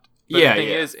lot. But the thing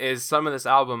is some of this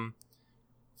album,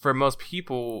 for most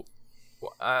people,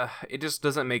 it just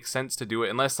doesn't make sense to do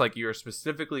it unless like you're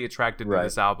specifically attracted to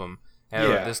this album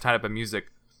and this type of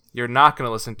music. You're not going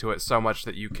to listen to it so much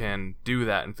that you can do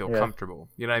that and feel comfortable.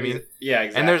 You know what I mean? Yeah,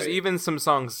 exactly. And there's even some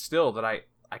songs still that I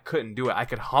couldn't do it. I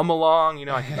could hum along,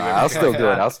 I'll still do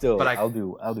it. I'll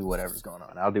do whatever's going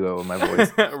on. I'll do it with my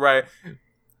voice. Right.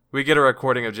 We get a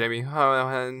recording of Jamie. I'll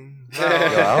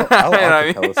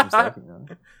I tell us some stuff,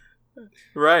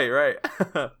 Right.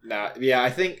 I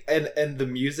think and the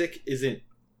music isn't.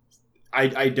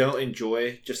 I don't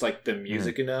enjoy just like the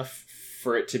music enough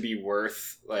for it to be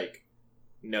worth like.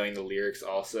 Knowing the lyrics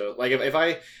also, like if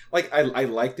I like I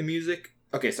like the music.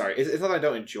 Okay, sorry, it's not that I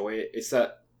don't enjoy it. It's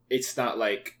that it's not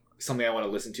like something I want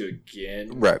to listen to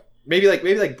again. Right. Maybe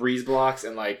like Breeze Blocks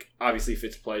and like obviously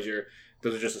Fits Pleasure.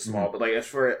 Those are just a small, but like as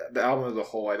for the album as a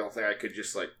whole, I don't think I could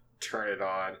just like turn it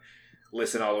on,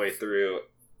 listen all the way through,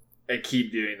 and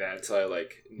keep doing that until I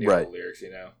like knew the lyrics.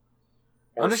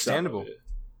 Or understandable.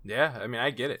 Yeah, I mean I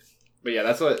get it. But yeah,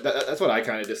 that's what I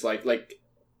kind of dislike. Like.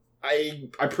 I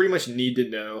pretty much need to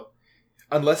know,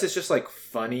 unless it's just like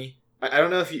funny. I don't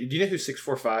know if do you know who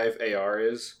 645 AR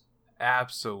is?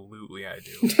 Absolutely, I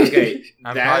do. Okay,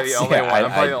 I'm probably the only one.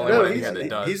 I'm probably the only one here that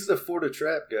does. He's the Florida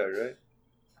Trap guy, right?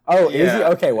 Oh, is he?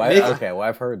 Okay, well,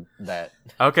 I've heard that.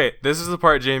 Okay, this is the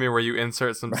part, Jamie, where you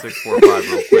insert some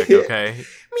 645 real quick. Okay.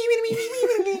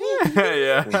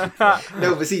 Yeah.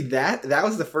 No, but see that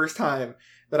was the first time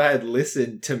that I had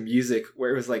listened to music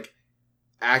where it was like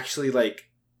actually like.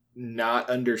 Not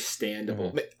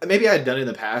understandable. Maybe I had done it in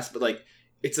the past, but like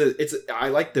it's I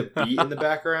like the beat in the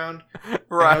background.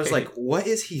 Right. And I was like, what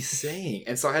is he saying?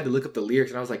 And so I had to look up the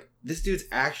lyrics and I was like, this dude's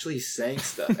actually saying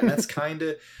stuff. And that's kind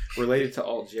of related to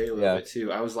Alt J a little bit too.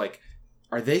 I was like,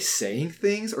 are they saying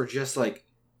things or just like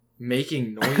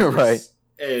making noises? Right.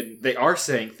 And they are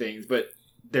saying things, but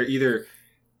they're either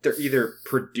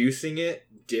producing it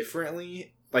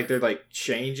differently. Like they're like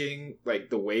changing like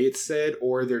the way it's said,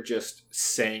 or they're just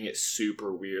saying it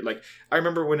super weird. Like I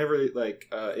remember whenever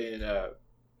like in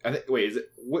I think is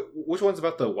it which one's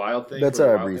about the wild thing? That's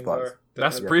Breeze Blocks.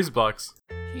 That's Breeze Blocks.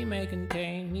 She may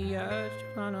contain the urge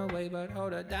to run away, but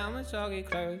hold her down with soggy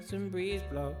clothes and Breeze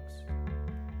Blocks.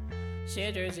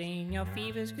 Cetirizine, your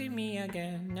fever scream me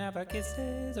again. Never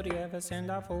kisses, or do you ever send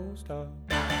a full stop?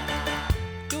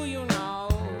 Do you know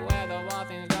where the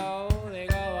muffins go? They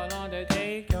go along to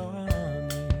take your honey.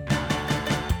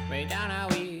 Way down how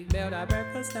we build our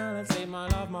breakfast down can't say my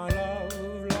love, love, love.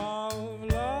 La,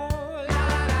 la,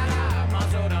 la.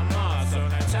 Muscle to muscle,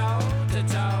 toe to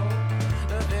toe.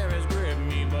 The fear has gripped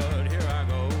me, but here I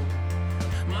go.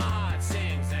 My heart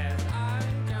sings as I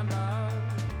can blow.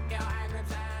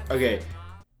 Okay,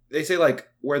 they say like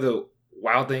where the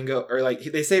wild thing go, or like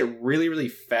they say it really, really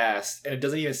fast, and it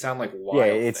doesn't even sound like wild.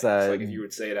 Yeah, it's like if you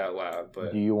would say it out loud.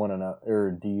 But do you want to know, or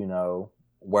do you know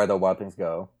where the wild things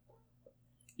go?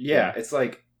 Yeah, it's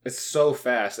like it's so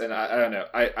fast, and I don't know.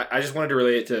 I just wanted to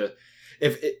relate it to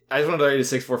I just wanted to relate it to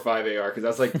 645 AR because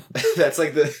that's like that's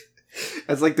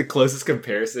like the closest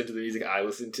comparison to the music I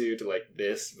listen to like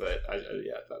this. But I thought it'd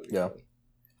be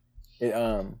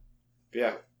funny.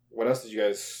 Yeah. What else did you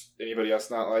guys? Anybody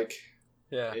else not like?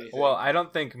 Yeah. Anything? Well, I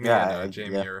don't think me and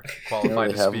Jamie are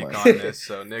qualified to speak much. on this.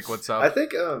 So, Nick, what's up? I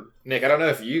think Nick, I don't know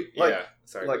if you. Like, yeah.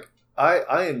 Sorry. like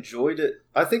I enjoyed it.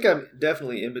 I think I'm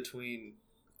definitely in between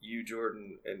you,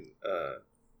 Jordan, and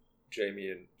Jamie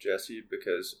and Jesse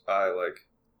because I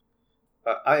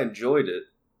enjoyed it.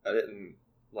 I didn't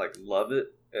like love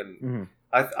it, and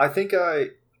I think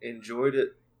I enjoyed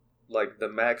it like the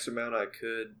max amount I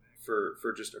could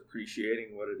for just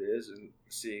appreciating what it is and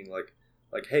seeing like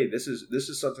hey, this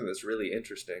is something that's really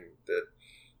interesting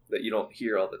that you don't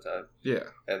hear all the time. Yeah,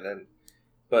 and then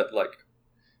but like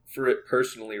for it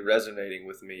personally resonating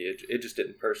with me, it just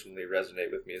didn't personally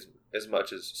resonate with me as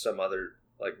much as some other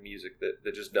like music that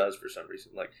just does for some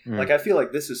reason. Like I feel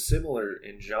like this is similar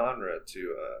in genre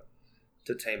to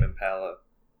Tame Impala,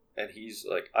 and he's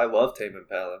like, I love Tame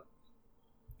Impala,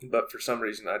 but for some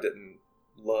reason I didn't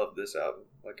love this album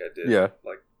like I did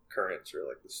like Currents or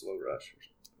like the Slow Rush or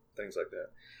things like that.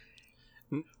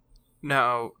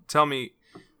 Now, tell me,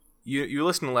 you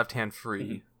listen to Left Hand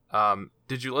Free.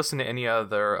 Did you listen to any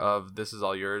other of This Is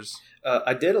All Yours?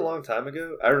 I did a long time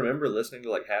ago. I remember listening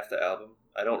to like half the album.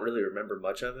 I don't really remember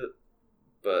much of it,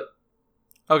 but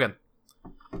okay.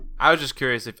 I was just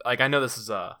curious if, like, I know this is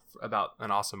about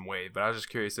An Awesome Wave, but I was just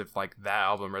curious if like that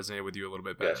album resonated with you a little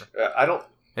bit better. Yeah, I don't.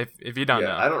 If you don't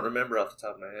know, I don't remember off the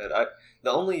top of my head.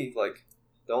 The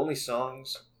only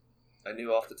songs I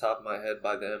knew off the top of my head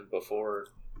by them before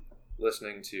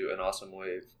listening to An Awesome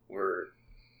Wave were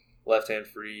Left Hand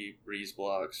Free, Breeze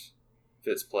Blocks,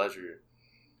 Fitz Pleasure,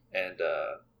 and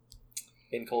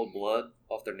In Cold Blood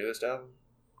off their newest album.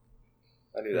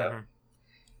 I knew that one.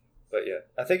 But yeah,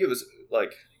 I think it was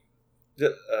like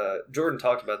Jordan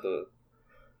talked about the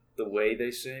way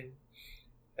they sing,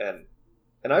 and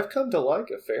I've come to like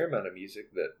a fair amount of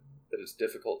music that is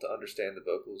difficult to understand the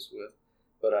vocals with,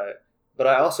 but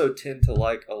I also tend to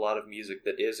like a lot of music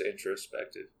that is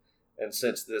introspective, and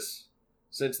since these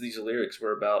lyrics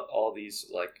were about all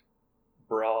these like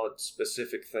broad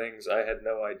specific things I had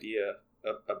no idea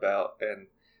about, and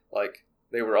like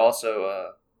they were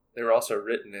also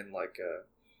written in like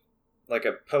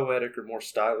a poetic or more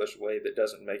stylish way that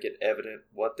doesn't make it evident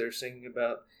what they're singing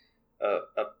about.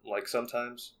 Like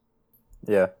sometimes,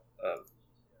 I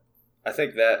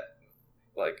think that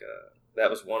that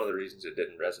was one of the reasons it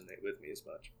didn't resonate with me as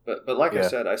much. But like I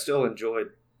said, I still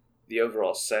enjoyed the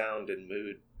overall sound and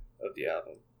mood of the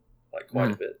album like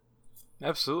quite a bit.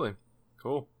 Absolutely,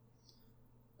 cool.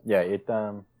 Yeah,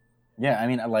 I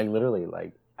mean, like literally,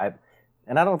 like I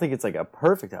don't think it's like a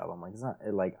perfect album. Like it's not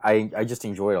like I just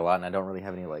enjoy it a lot, and I don't really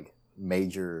have any like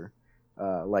major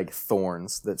like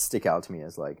thorns that stick out to me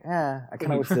as like, I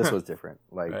kind of wish this was different.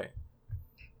 Like, right.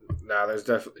 Nah, there's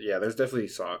definitely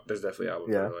albums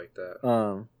that are like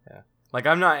that. Like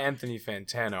I'm not Anthony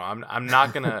Fantano. I'm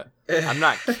not gonna.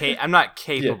 I'm not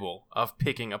capable of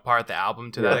picking apart the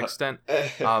album to that extent.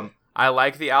 I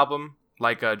like the album.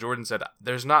 Like Jordan said,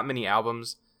 there's not many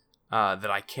albums that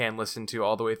I can listen to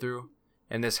all the way through,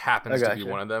 and this happens to be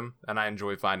one of them, and I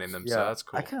enjoy finding them. So that's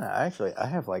cool. I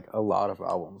have like a lot of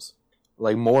albums.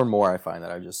 Like more and more, I find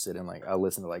that I just sit and like I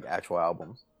listen to like actual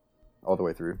albums all the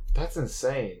way through. That's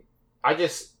insane. I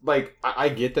just like I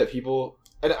get that people.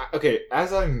 And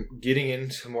as I'm getting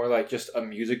into more like just a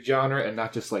music genre and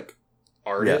not just like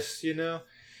artists, you know,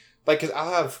 like because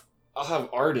I'll have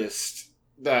artists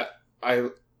that I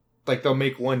like. They'll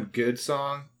make one good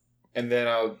song, and then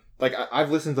I've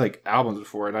listened to like albums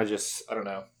before, and I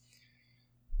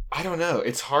don't know.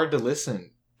 It's hard to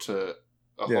listen to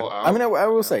a whole album. I mean, I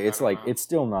will say it's like it's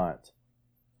still not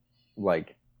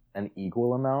like an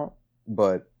equal amount,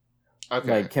 but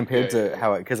like compared to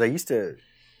how because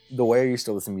the way I used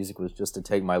to listen to music was just to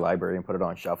take my library and put it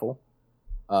on shuffle.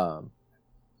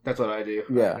 That's what I do.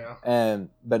 Yeah,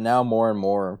 but now more and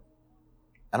more,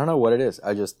 I don't know what it is.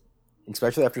 I just,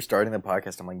 especially after starting the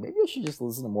podcast, I'm like, maybe I should just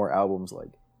listen to more albums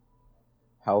like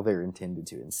how they're intended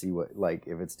to and see what like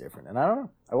if it's different. And I don't know.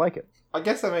 I like it. I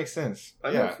guess that makes sense.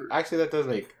 Yeah, actually, that does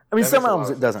make. I mean, some albums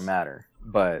it doesn't matter,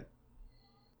 but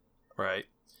right.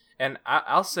 And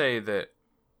I'll say that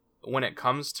when it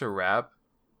comes to rap,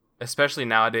 especially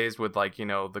nowadays with like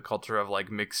the culture of like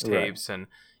mixtapes and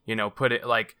put it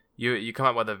like you come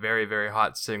up with a very very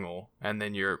hot single and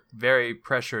then you're very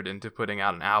pressured into putting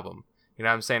out an album. You know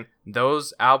what I'm saying?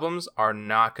 Those albums are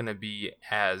not going to be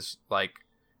as like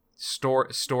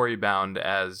story bound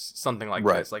as something like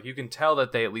this. Like you can tell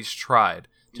that they at least tried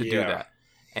to do that.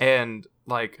 And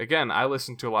like again, I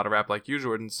listen to a lot of rap like you,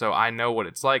 Jordan, so I know what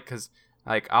it's like because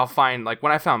like I'll find like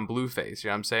when I found Blueface, you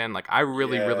know what I'm saying? Like I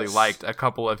really really liked a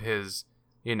couple of his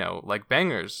like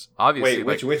bangers. Obviously.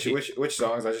 Wait, like, which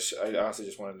songs? I honestly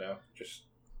just want to know. Just.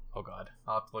 Oh God,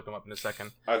 I'll have to look him up in a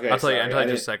second. Okay, I'll tell you in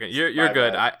just a second. You're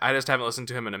good. I just haven't listened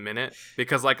to him in a minute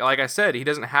because like I said, he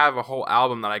doesn't have a whole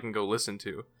album that I can go listen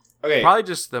to. Okay, probably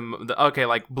just the okay,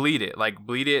 like Bleed It, and like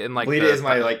Bleed It is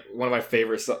my like one of my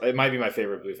favorite. It might be my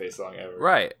favorite Blueface song ever.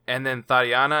 Right, and then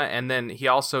Tatiana, and then he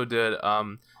also did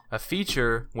a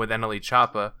feature with Eneli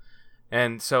Chapa,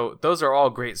 and so those are all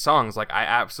great songs. Like I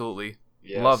absolutely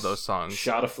love those songs.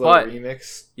 Shot of Flow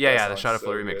remix. Yeah, the Shot of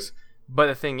Flow remix. Good. But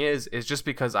the thing is just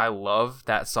because I love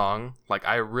that song, like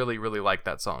I really, really like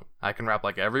that song. I can rap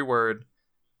like every word,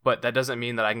 but that doesn't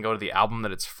mean that I can go to the album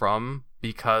that it's from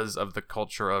because of the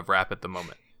culture of rap at the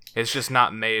moment. It's just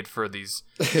not made for these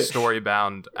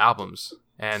story-bound albums,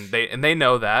 and they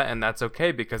know that, and that's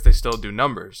okay because they still do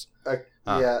numbers.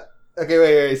 Yeah. Okay.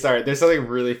 Wait. Sorry. There's something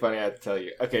really funny I have to tell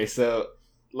you. Okay. So,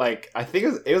 like, I think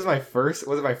it was my first.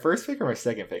 Was it my first pick or my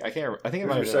second pick? I can't remember. I think it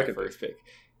might have been my first pick.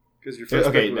 Because your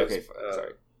first pick was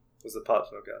the Pop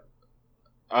Smoke album.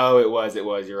 Oh, it was.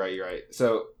 You're right.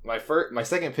 So my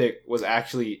second pick was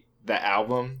actually the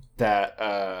album that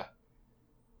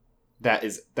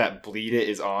Bleed It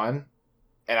is on,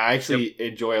 and I actually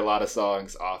enjoy a lot of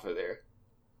songs off of there.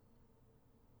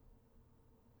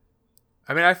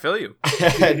 I mean, I feel you. No.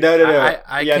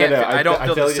 I can't. I don't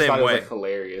feel the same way. It was, like,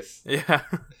 hilarious. Yeah.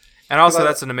 And also,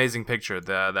 that's an amazing picture.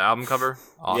 The album cover.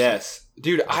 Awesome. Yes,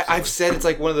 dude. I've said it's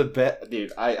like one of the best.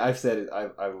 Dude, I've said it.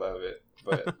 I love it.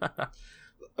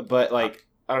 But like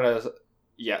I don't know.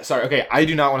 Yeah, sorry. Okay, I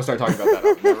do not want to start talking about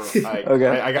that album. Okay.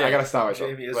 I gotta stop myself.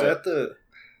 Jamie, is that the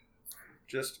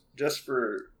just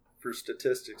for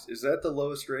statistics? Is that the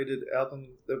lowest rated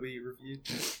album that we reviewed?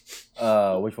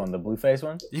 Which one? The Blueface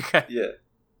one? Yeah.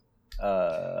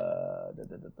 I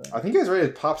think you guys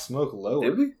rated Pop Smoke lower.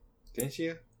 Did we? Didn't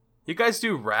you? You guys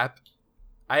do rap.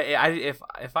 If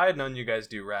I had known you guys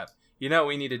do rap, you know what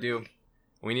we need to do?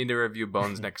 We need to review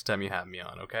Bones next time you have me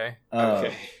on, okay?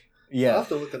 Okay. Yeah. I'll have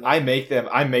to look at that. I make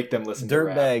them listen to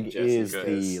rap. Dirtbag is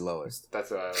the lowest.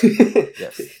 That's what I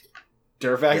Yes.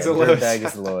 Dirtbag's the lowest. Dirtbag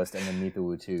is the lowest, and then Meet the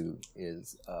Woo 2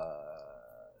 is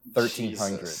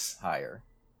 1,300 higher.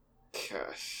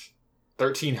 Gosh.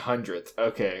 1,300.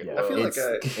 Okay. Yeah. Well, I feel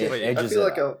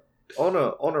like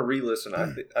on a re-listen,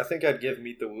 I think I'd give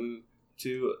Meet the Woo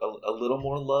 2 a little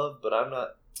more love, but I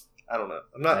don't know.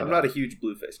 I'm not a huge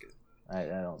Blueface guy.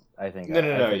 I think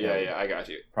No. Yeah, I got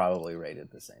you. Probably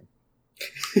rated the same.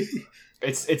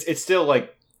 It's still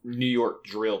like New York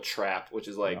drill trap, which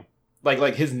is like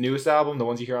his newest album, the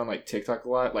ones you hear on like TikTok a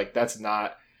lot. Like that's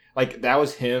not like that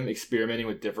was him experimenting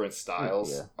with different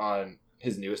styles on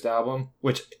his newest album,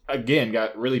 which again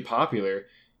got really popular,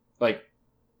 like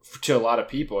to a lot of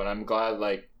people, and I'm glad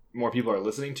like more people are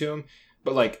listening to him.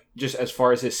 But like just as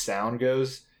far as his sound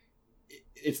goes,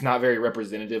 it's not very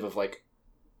representative of like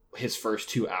his first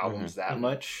two albums that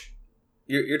much.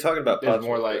 You're talking about Pop Smoke,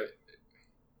 more like right?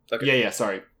 Okay. Yeah,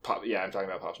 sorry. I'm talking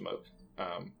about Pop Smoke.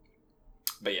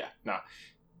 But yeah, nah.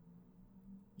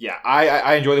 Yeah,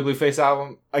 I enjoy the Blueface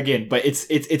album again, but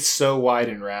it's so wide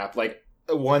in rap. Like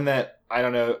one that I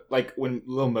don't know, like when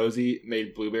Lil Mosey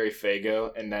made Blueberry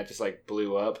Faygo and that just like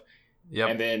blew up. Yep.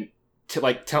 And then to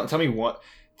like tell me what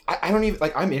I don't even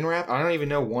like. I'm in rap. I don't even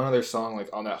know one other song like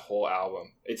on that whole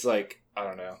album. It's like I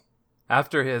don't know.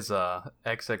 After his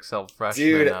XXL freshman,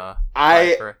 dude,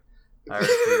 I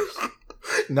refuse.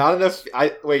 Not enough.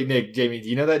 Wait, Nick, Jamie, do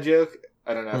you know that joke?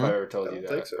 I don't know if I ever told you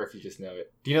that, or if you just know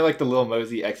it. Do you know like the Lil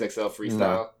Mosey XXL freestyle?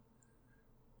 No.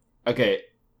 Okay,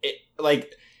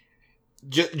 like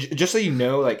just so you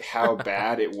know, like how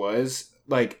bad it was.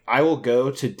 Like I will go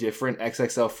to different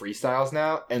XXL freestyles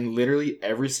now, and literally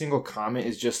every single comment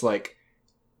is just like,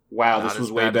 "Wow, this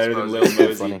was way better than Lil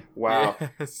Mosey." Wow,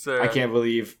 yes, I can't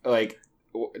believe like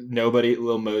nobody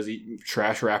Lil Mosey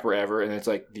trash rapper ever, and it's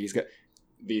like these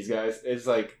guys. It's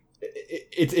like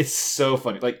it's so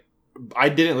funny. Like I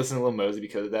didn't listen to Lil Mosey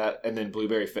because of that, and then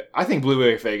I think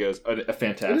Blueberry Faygo's a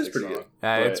fantastic It is pretty song.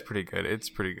 good. It's pretty good. It's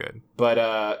pretty good. But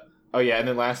oh yeah, and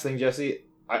then last thing, Jesse,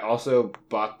 I also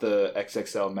bought the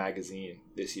XXL magazine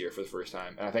this year for the first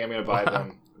time, and I think I'm gonna buy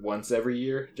them once every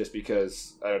year, just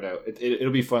because I don't know,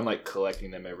 it'll be fun like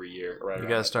collecting them every year. You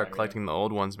gotta start collecting the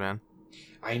old ones, man.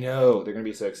 I know they're gonna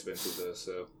be so expensive though,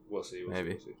 so we'll see. Maybe.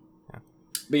 We'll see. Yeah.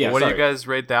 But yeah, what do you guys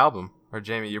rate the album? Or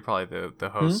Jamie, you're probably the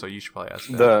host, so you should probably ask.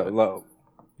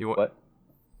 You what?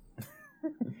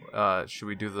 Should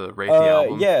we do the rate the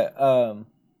album? Yeah.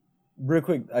 Real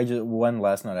quick, one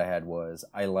last note I had was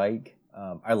I like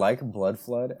Blood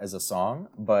Flood as a song,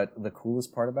 but the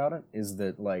coolest part about it is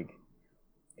that like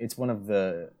it's one of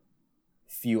the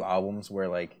few albums where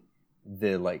like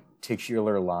the like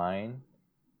titular line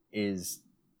is,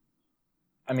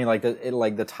 I mean, like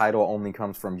the title only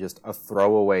comes from just a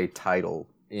throwaway title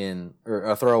or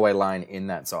a throwaway line in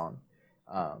that song.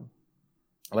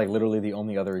 Like literally the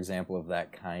only other example of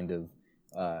that kind of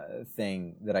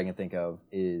thing that I can think of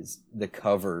is the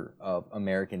cover of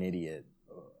American Idiot,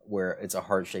 where it's a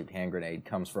heart-shaped hand grenade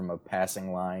comes from a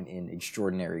passing line in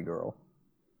Extraordinary Girl.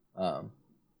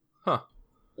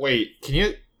 Wait, can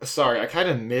you? Sorry, I kind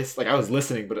of missed. Like I was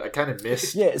listening, but I kind of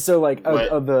missed. Yeah, so like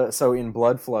so in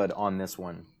Blood Flood on this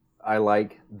one, I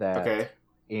like that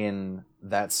in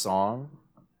that song,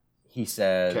 he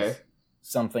says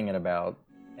something about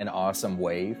an awesome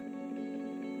wave.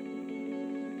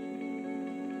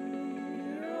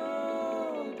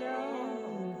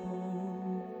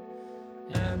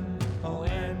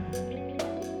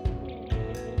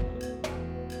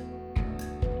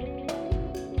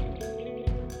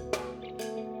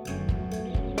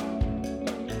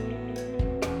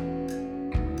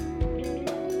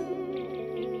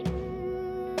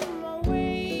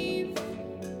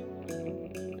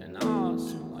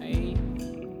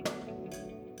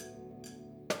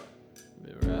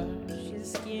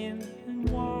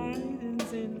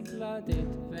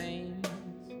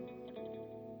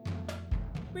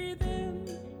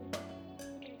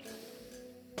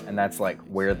 And that's like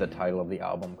where the title of the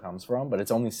album comes from, but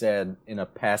it's only said in a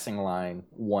passing line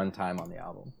one time on the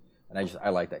album, and I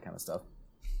like that kind of stuff.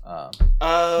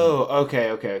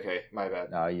 Okay. My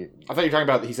bad. No, I thought you were talking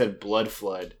about he said Blood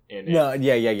Flood in it. No,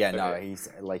 yeah. Okay. No,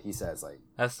 he says like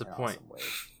that's the point.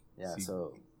 Yeah,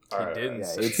 so he didn't.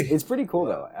 Yeah, it's pretty cool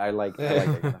though. I like that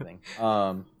kind of thing.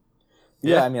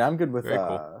 Yeah, I mean, I'm good with.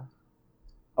 Cool.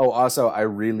 Oh, also, I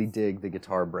really dig the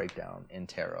guitar breakdown in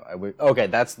Tarot. Okay,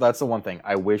 that's the one thing.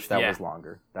 I wish that was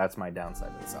longer. That's my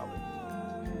downside to this album.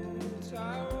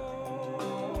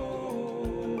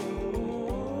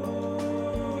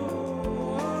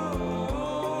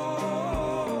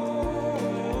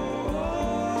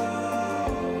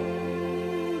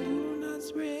 Do not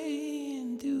spray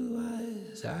into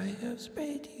us. I have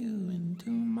sprayed you into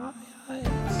my eyes.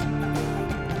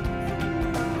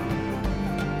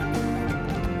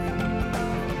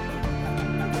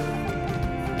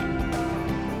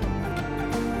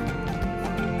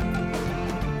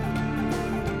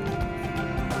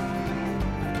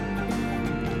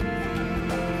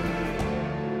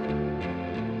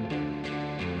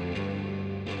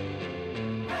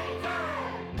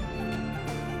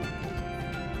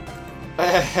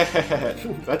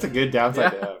 That's a good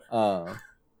downside to have.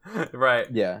 Right.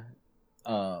 Yeah.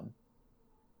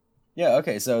 Yeah,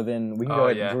 okay, so then we can go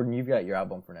ahead. Yeah. Jordan, you've got your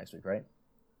album for next week, right?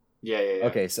 Yeah.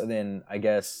 Okay, so then I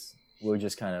guess we'll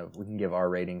just we can give our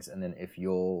ratings, and then if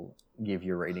you'll give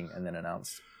your rating and then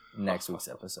announce next week's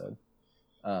episode.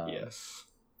 Yes.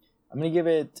 I'm going to give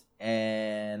it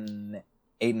an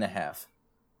 8.5.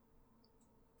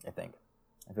 I think.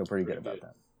 I feel pretty good about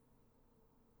that.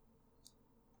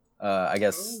 I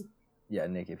guess, yeah,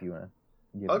 Nick, if you want to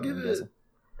give it,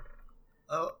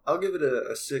 I'll give it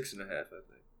a 6.5. I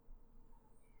think.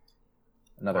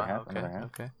 Another half. Okay. Another half.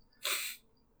 Okay.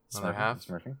 Another half.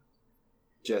 Smurfing.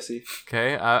 Jesse.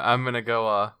 Okay, I'm gonna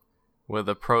go with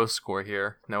a pro score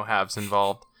here. No halves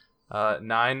involved.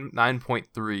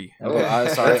 9.3. Okay,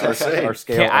 sorry, our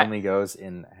scale only goes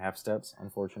in half steps,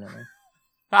 unfortunately.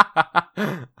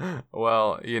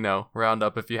 Well, round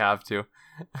up if you have to.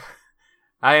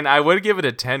 I would give it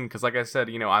a 10 because, like I said,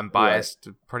 I'm biased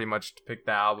pretty much to pick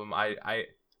the album. I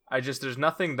just there's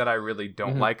nothing that I really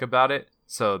don't like about it.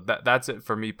 So that's it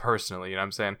for me personally. You know what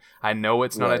I'm saying? I know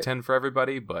it's not a 10 for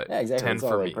everybody, but 10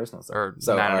 for me. Personal stuff. Or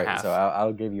so 9.5. So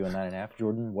I'll give you a 9.5.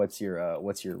 Jordan, what's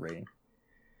your rating?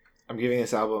 I'm giving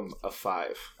this album a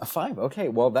 5. A 5? Okay,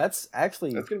 well that's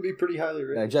going to be pretty highly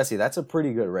rated. Jesse, that's a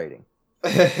pretty good rating.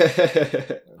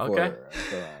 Okay.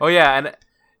 Oh yeah, and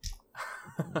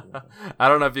I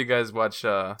don't know if you guys watch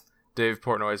Dave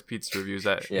Portnoy's pizza reviews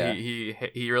that Yeah. he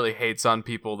really hates on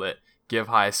people that give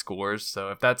high scores. So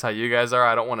if that's how you guys are,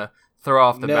 I don't want to throw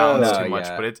off the mountains too much,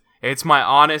 but it's my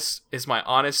honest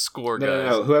score, guys.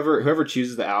 No. Whoever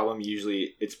chooses the album,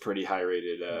 usually it's pretty high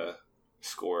rated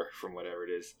score from whatever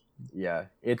it is. Yeah.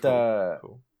 It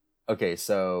Cool. Okay,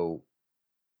 so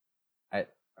all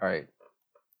right.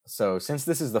 So since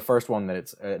this is the first one that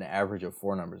it's an average of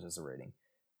 4 numbers as a rating,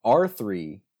 our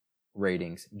 3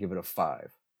 ratings give it a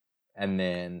 5. And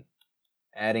then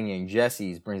adding in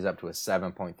Jesse's brings it up to a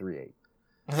 7.38.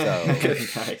 So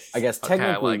Nice. I guess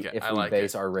technically, like it. if I we like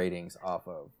base our ratings off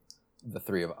of the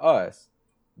 3 of us,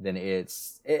 then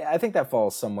I think that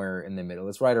falls somewhere in the middle.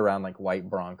 It's right around like White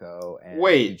Bronco and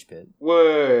Peach Pit.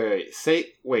 Say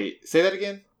that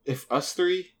again. If us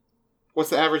 3, what's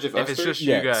the average of us 3? If it's just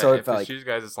you guys, so if it's you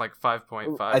guys, it's like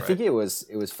 5.5. I think it was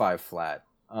 5 flat.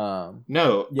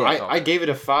 No, Yeah. I gave it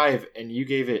a 5, and you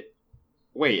gave it.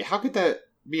 Wait, how could that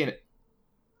be an?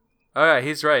 Oh yeah,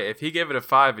 he's right. If he gave it a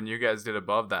 5 and you guys did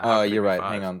above that, Oh, you're right.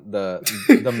 Hang on. The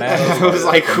math. I was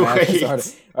like, the math is wait. hard.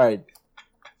 All right.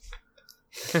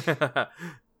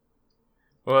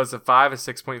 Well, it's a 5, a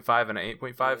 6.5, and an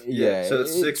 8.5. Yeah. So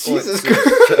it's 6. Jesus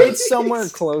It's somewhere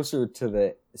closer to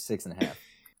the 6.5.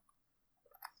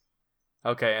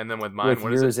 Okay, and then with mine, With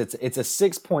what yours, is it? it's a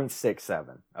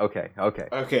 6.67. Okay.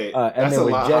 Okay, And that's then a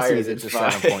with lot higher Jesse's, than it's a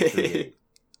 5. 7.38.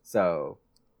 So,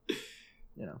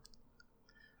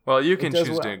 Well, you it can does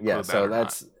choose to well. include Yeah. that So or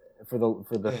that's for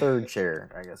the third chair,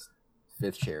 I guess,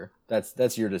 5th chair.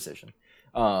 That's your decision.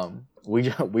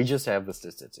 We just have the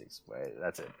statistics.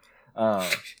 That's it.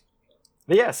 But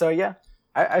yeah. So yeah,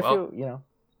 I Well- feel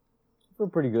feel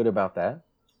pretty good about that.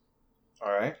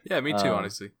 All right. not. Yeah, me too, Um,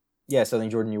 honestly. Yeah. So then,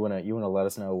 Jordan, you wanna let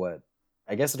us know what?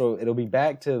 I guess it'll be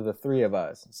back to the 3 of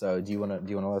us. So do you wanna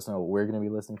let us know what we're gonna be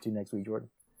listening to next week, Jordan?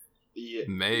 Yeah,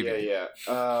 Maybe. Yeah.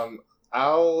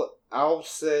 I'll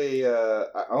say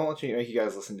I don't want you to make you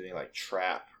guys listen to any like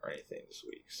trap or anything this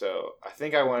week. So I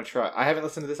think I want to try. I haven't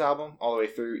listened to this album all the way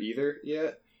through either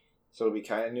yet, so it'll be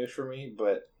kind of new for me.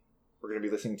 But we're gonna be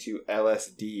listening to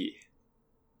LSD.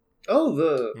 Oh,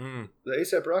 the Mm.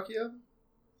 A$AP Rocky album?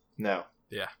 No,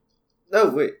 No,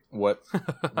 wait. What?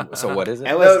 So what is it?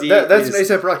 LSD No, that's is-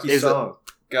 an A$AP Rocky is a- song.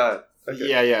 God. Okay.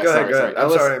 Yeah. Go sorry, ahead. sorry. I'm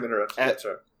LS sorry I'm interrupting. Uh,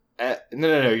 Sorry.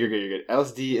 No. You're good.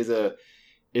 LSD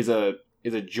is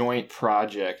a joint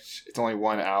project. It's only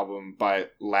one album by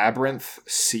Labyrinth,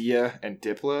 Sia, and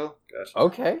Diplo. Gotcha.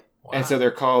 Okay. Wow. And so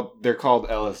they're called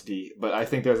LSD, but I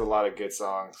think there's a lot of good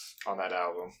songs on that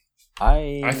album.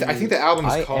 I think the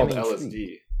album's I called am LSD.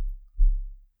 intrigued.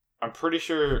 I'm pretty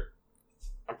sure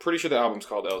the album's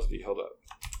called LSD. Hold up.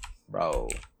 Bro.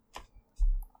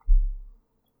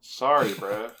 Sorry,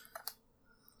 bro.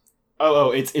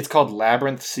 Oh, it's called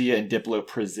Labyrinth, Sia, and Diplo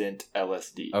present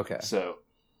LSD. Okay. So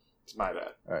it's my bad.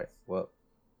 All right. Well.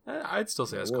 I'd still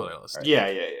say it's Whoa. called LSD.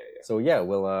 Alright. Yeah. So yeah,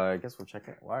 we'll I guess we'll check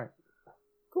it. All right.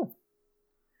 Cool.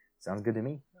 Sounds good to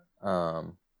me.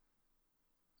 Well,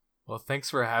 thanks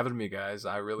for having me, guys.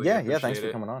 I really Yeah. appreciate Thanks for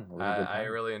it. coming on. It was a good I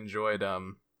time. really enjoyed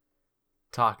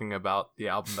talking about the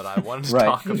album that I wanted to Right.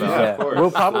 talk about. Yeah, of course.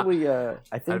 We'll probably. I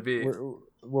think That'd be-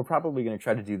 we're probably going to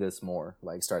try to do this more.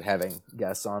 Like start having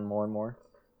guests on more and more.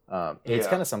 It's Yeah.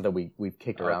 kind of something we've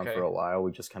kicked around Okay. for a while.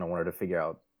 We just kind of wanted to figure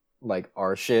out like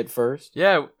our shit first.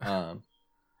 Yeah. So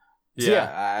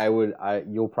Yeah.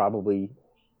 you'll probably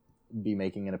be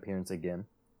making an appearance again.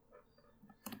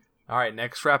 All right,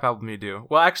 next rap album you do.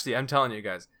 Well, actually, I'm telling you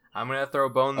guys, I'm gonna throw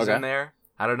Bones Okay. in there.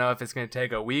 I don't know if it's gonna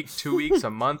take a week, 2 weeks, a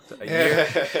month, a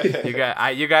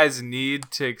year. You guys need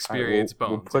to experience we'll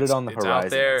Bones. put it on the it's horizon out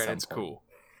there at and some it's point. cool.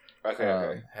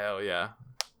 Okay. Hell yeah,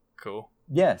 cool.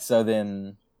 Yeah. So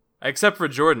then. Except for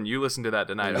Jordan, you listened to that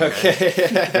tonight. Okay.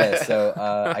 Yeah, so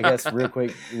I guess real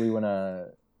quick,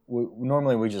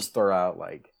 normally we just throw out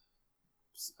like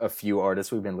a few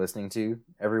artists we've been listening to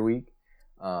every week.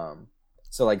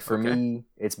 So like for Okay. me,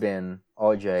 it's been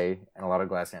All J and a lot of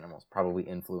Glass Animals, probably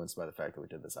influenced by the fact that we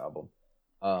did this album.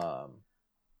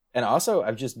 And also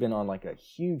I've just been on like a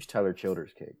huge Tyler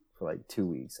Childers kick for like 2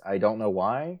 weeks. I don't know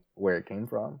why, where it came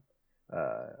from,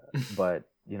 but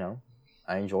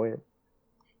I enjoy it.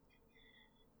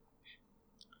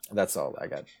 That's all I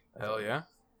got. Hell yeah.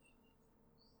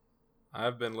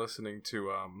 I've been listening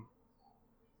to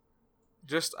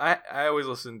I always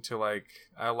listen to like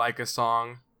I like a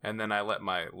song and then I let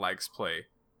my likes play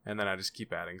and then I just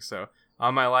keep adding. So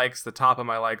on my likes, the top of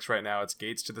my likes right now, it's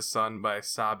Gates to the Sun by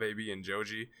Saw Baby and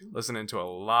Joji. Listening to a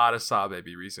lot of Saw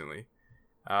Baby recently.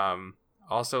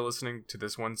 Also listening to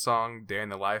this one song, Day in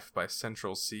the Life by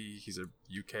Central C. He's a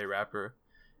UK rapper.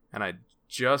 And I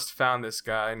just found this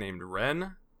guy named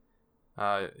Ren.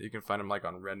 You can find him like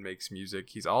on Ren Makes Music.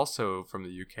 He's also from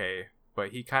the UK, but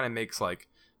he kind of makes like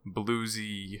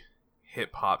bluesy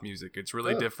hip hop music. It's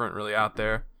really different, really out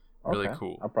there, really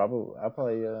cool. I'll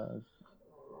probably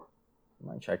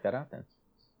might check that out then.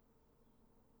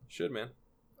 Should, man.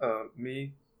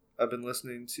 I've been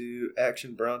listening to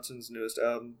Action Bronson's newest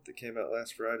album that came out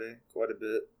last Friday quite a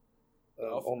bit.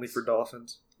 Only for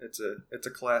Dolphins. It's a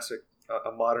classic,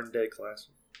 a modern day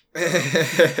classic.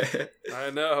 I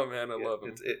know, man. I love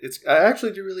him. I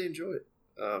actually do really enjoy it.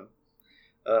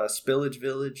 Spillage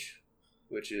Village,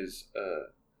 which is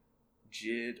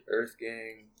Jid, Earth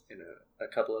Gang, and a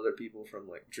couple other people from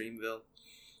like Dreamville.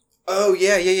 Oh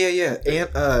yeah.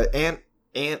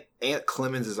 Ant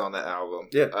Clemens is on that album.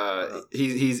 Yeah.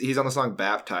 He's on the song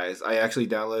Baptized. I actually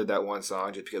downloaded that one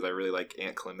song just because I really like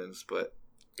Ant Clemens, but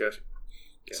gotcha.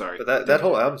 Yeah. Sorry. But that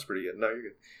whole album's pretty good. No, you're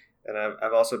good. And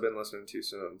I've also been listening to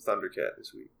some Thundercat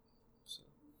this week. So.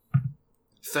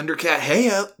 Thundercat, hey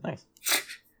up. Nice.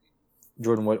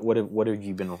 Jordan, what have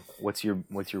you been? What's your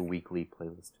weekly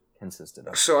playlist consisted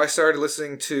of? So I started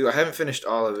listening to. I haven't finished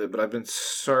all of it, but I've been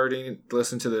starting to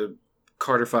listen to the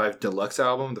Carter 5 Deluxe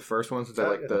album, the first one, since I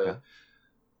like the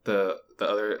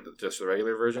other, just the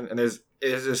regular version. And there's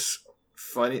this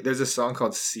funny. There's a song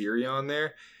called Siri on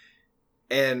there,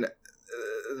 and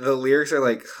the lyrics are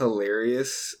like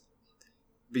hilarious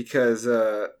because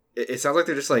it sounds like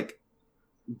they're just like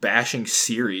bashing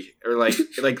Siri, or like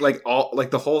all like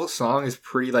the whole song is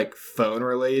pretty like phone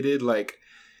related, like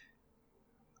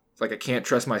I can't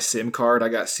trust my SIM card. I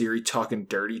got Siri talking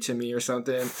dirty to me or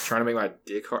something, trying to make my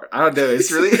dick hard. I don't know.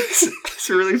 It's really it's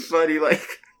really funny. Like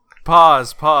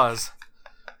pause.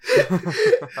 Dude,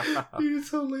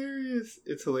 it's hilarious.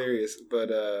 It's hilarious.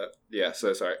 But yeah.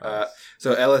 So sorry.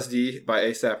 So LSD by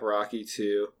A$AP Rocky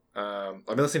too. I've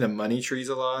been listening to Money Trees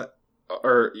a lot.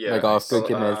 Or yeah, like off Good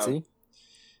Kid, Mad City.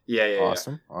 Yeah.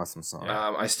 Awesome song.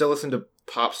 I still listen to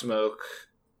Pop Smoke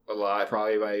a lot.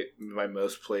 Probably my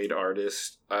most played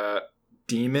artist.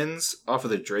 Demons off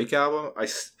of the Drake album.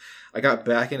 I got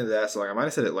back into that song. I might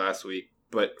have said it last week,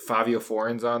 but Fabio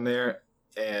Foreign's on there,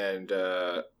 and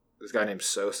this guy named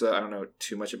Sosa. I don't know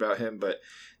too much about him, but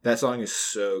that song is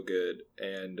so good.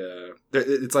 And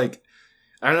it's like,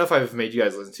 I don't know if I've made you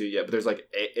guys listen to it yet, but there's like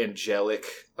angelic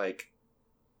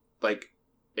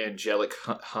angelic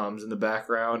hums in the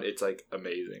background. It's like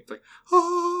amazing. It's like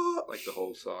like the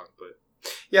whole song. But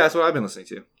yeah, that's what I've been listening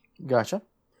to. Gotcha.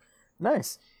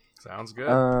 Nice. Sounds good.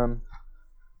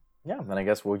 Yeah, then I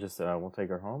guess we'll just we'll take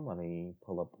her home. Let me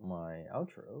pull up my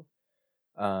outro.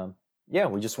 Yeah,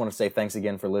 we just want to say thanks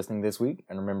again for listening this week,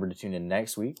 and remember to tune in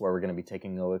next week where we're going to be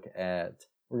taking a look at,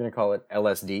 we're going to call it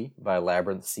LSD by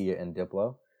Labyrinth, Sia, and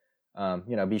Diplo.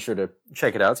 Be sure to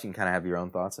check it out so you can kind of have your own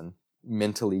thoughts and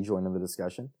mentally join in the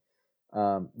discussion.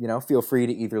 Feel free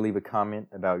to either leave a comment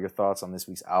about your thoughts on this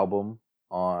week's album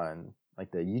on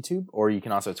like the YouTube, or you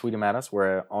can also tweet them at us.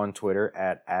 We're on Twitter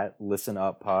at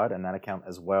ListenUpPod, and that account,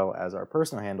 as well as our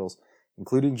personal handles,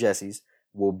 including Jesse's,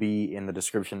 will be in the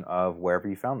description of wherever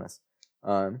you found this.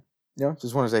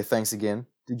 Just want to say thanks again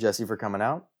to Jesse for coming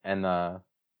out, and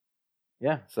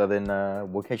so then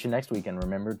we'll catch you next week, and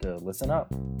remember to listen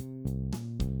up.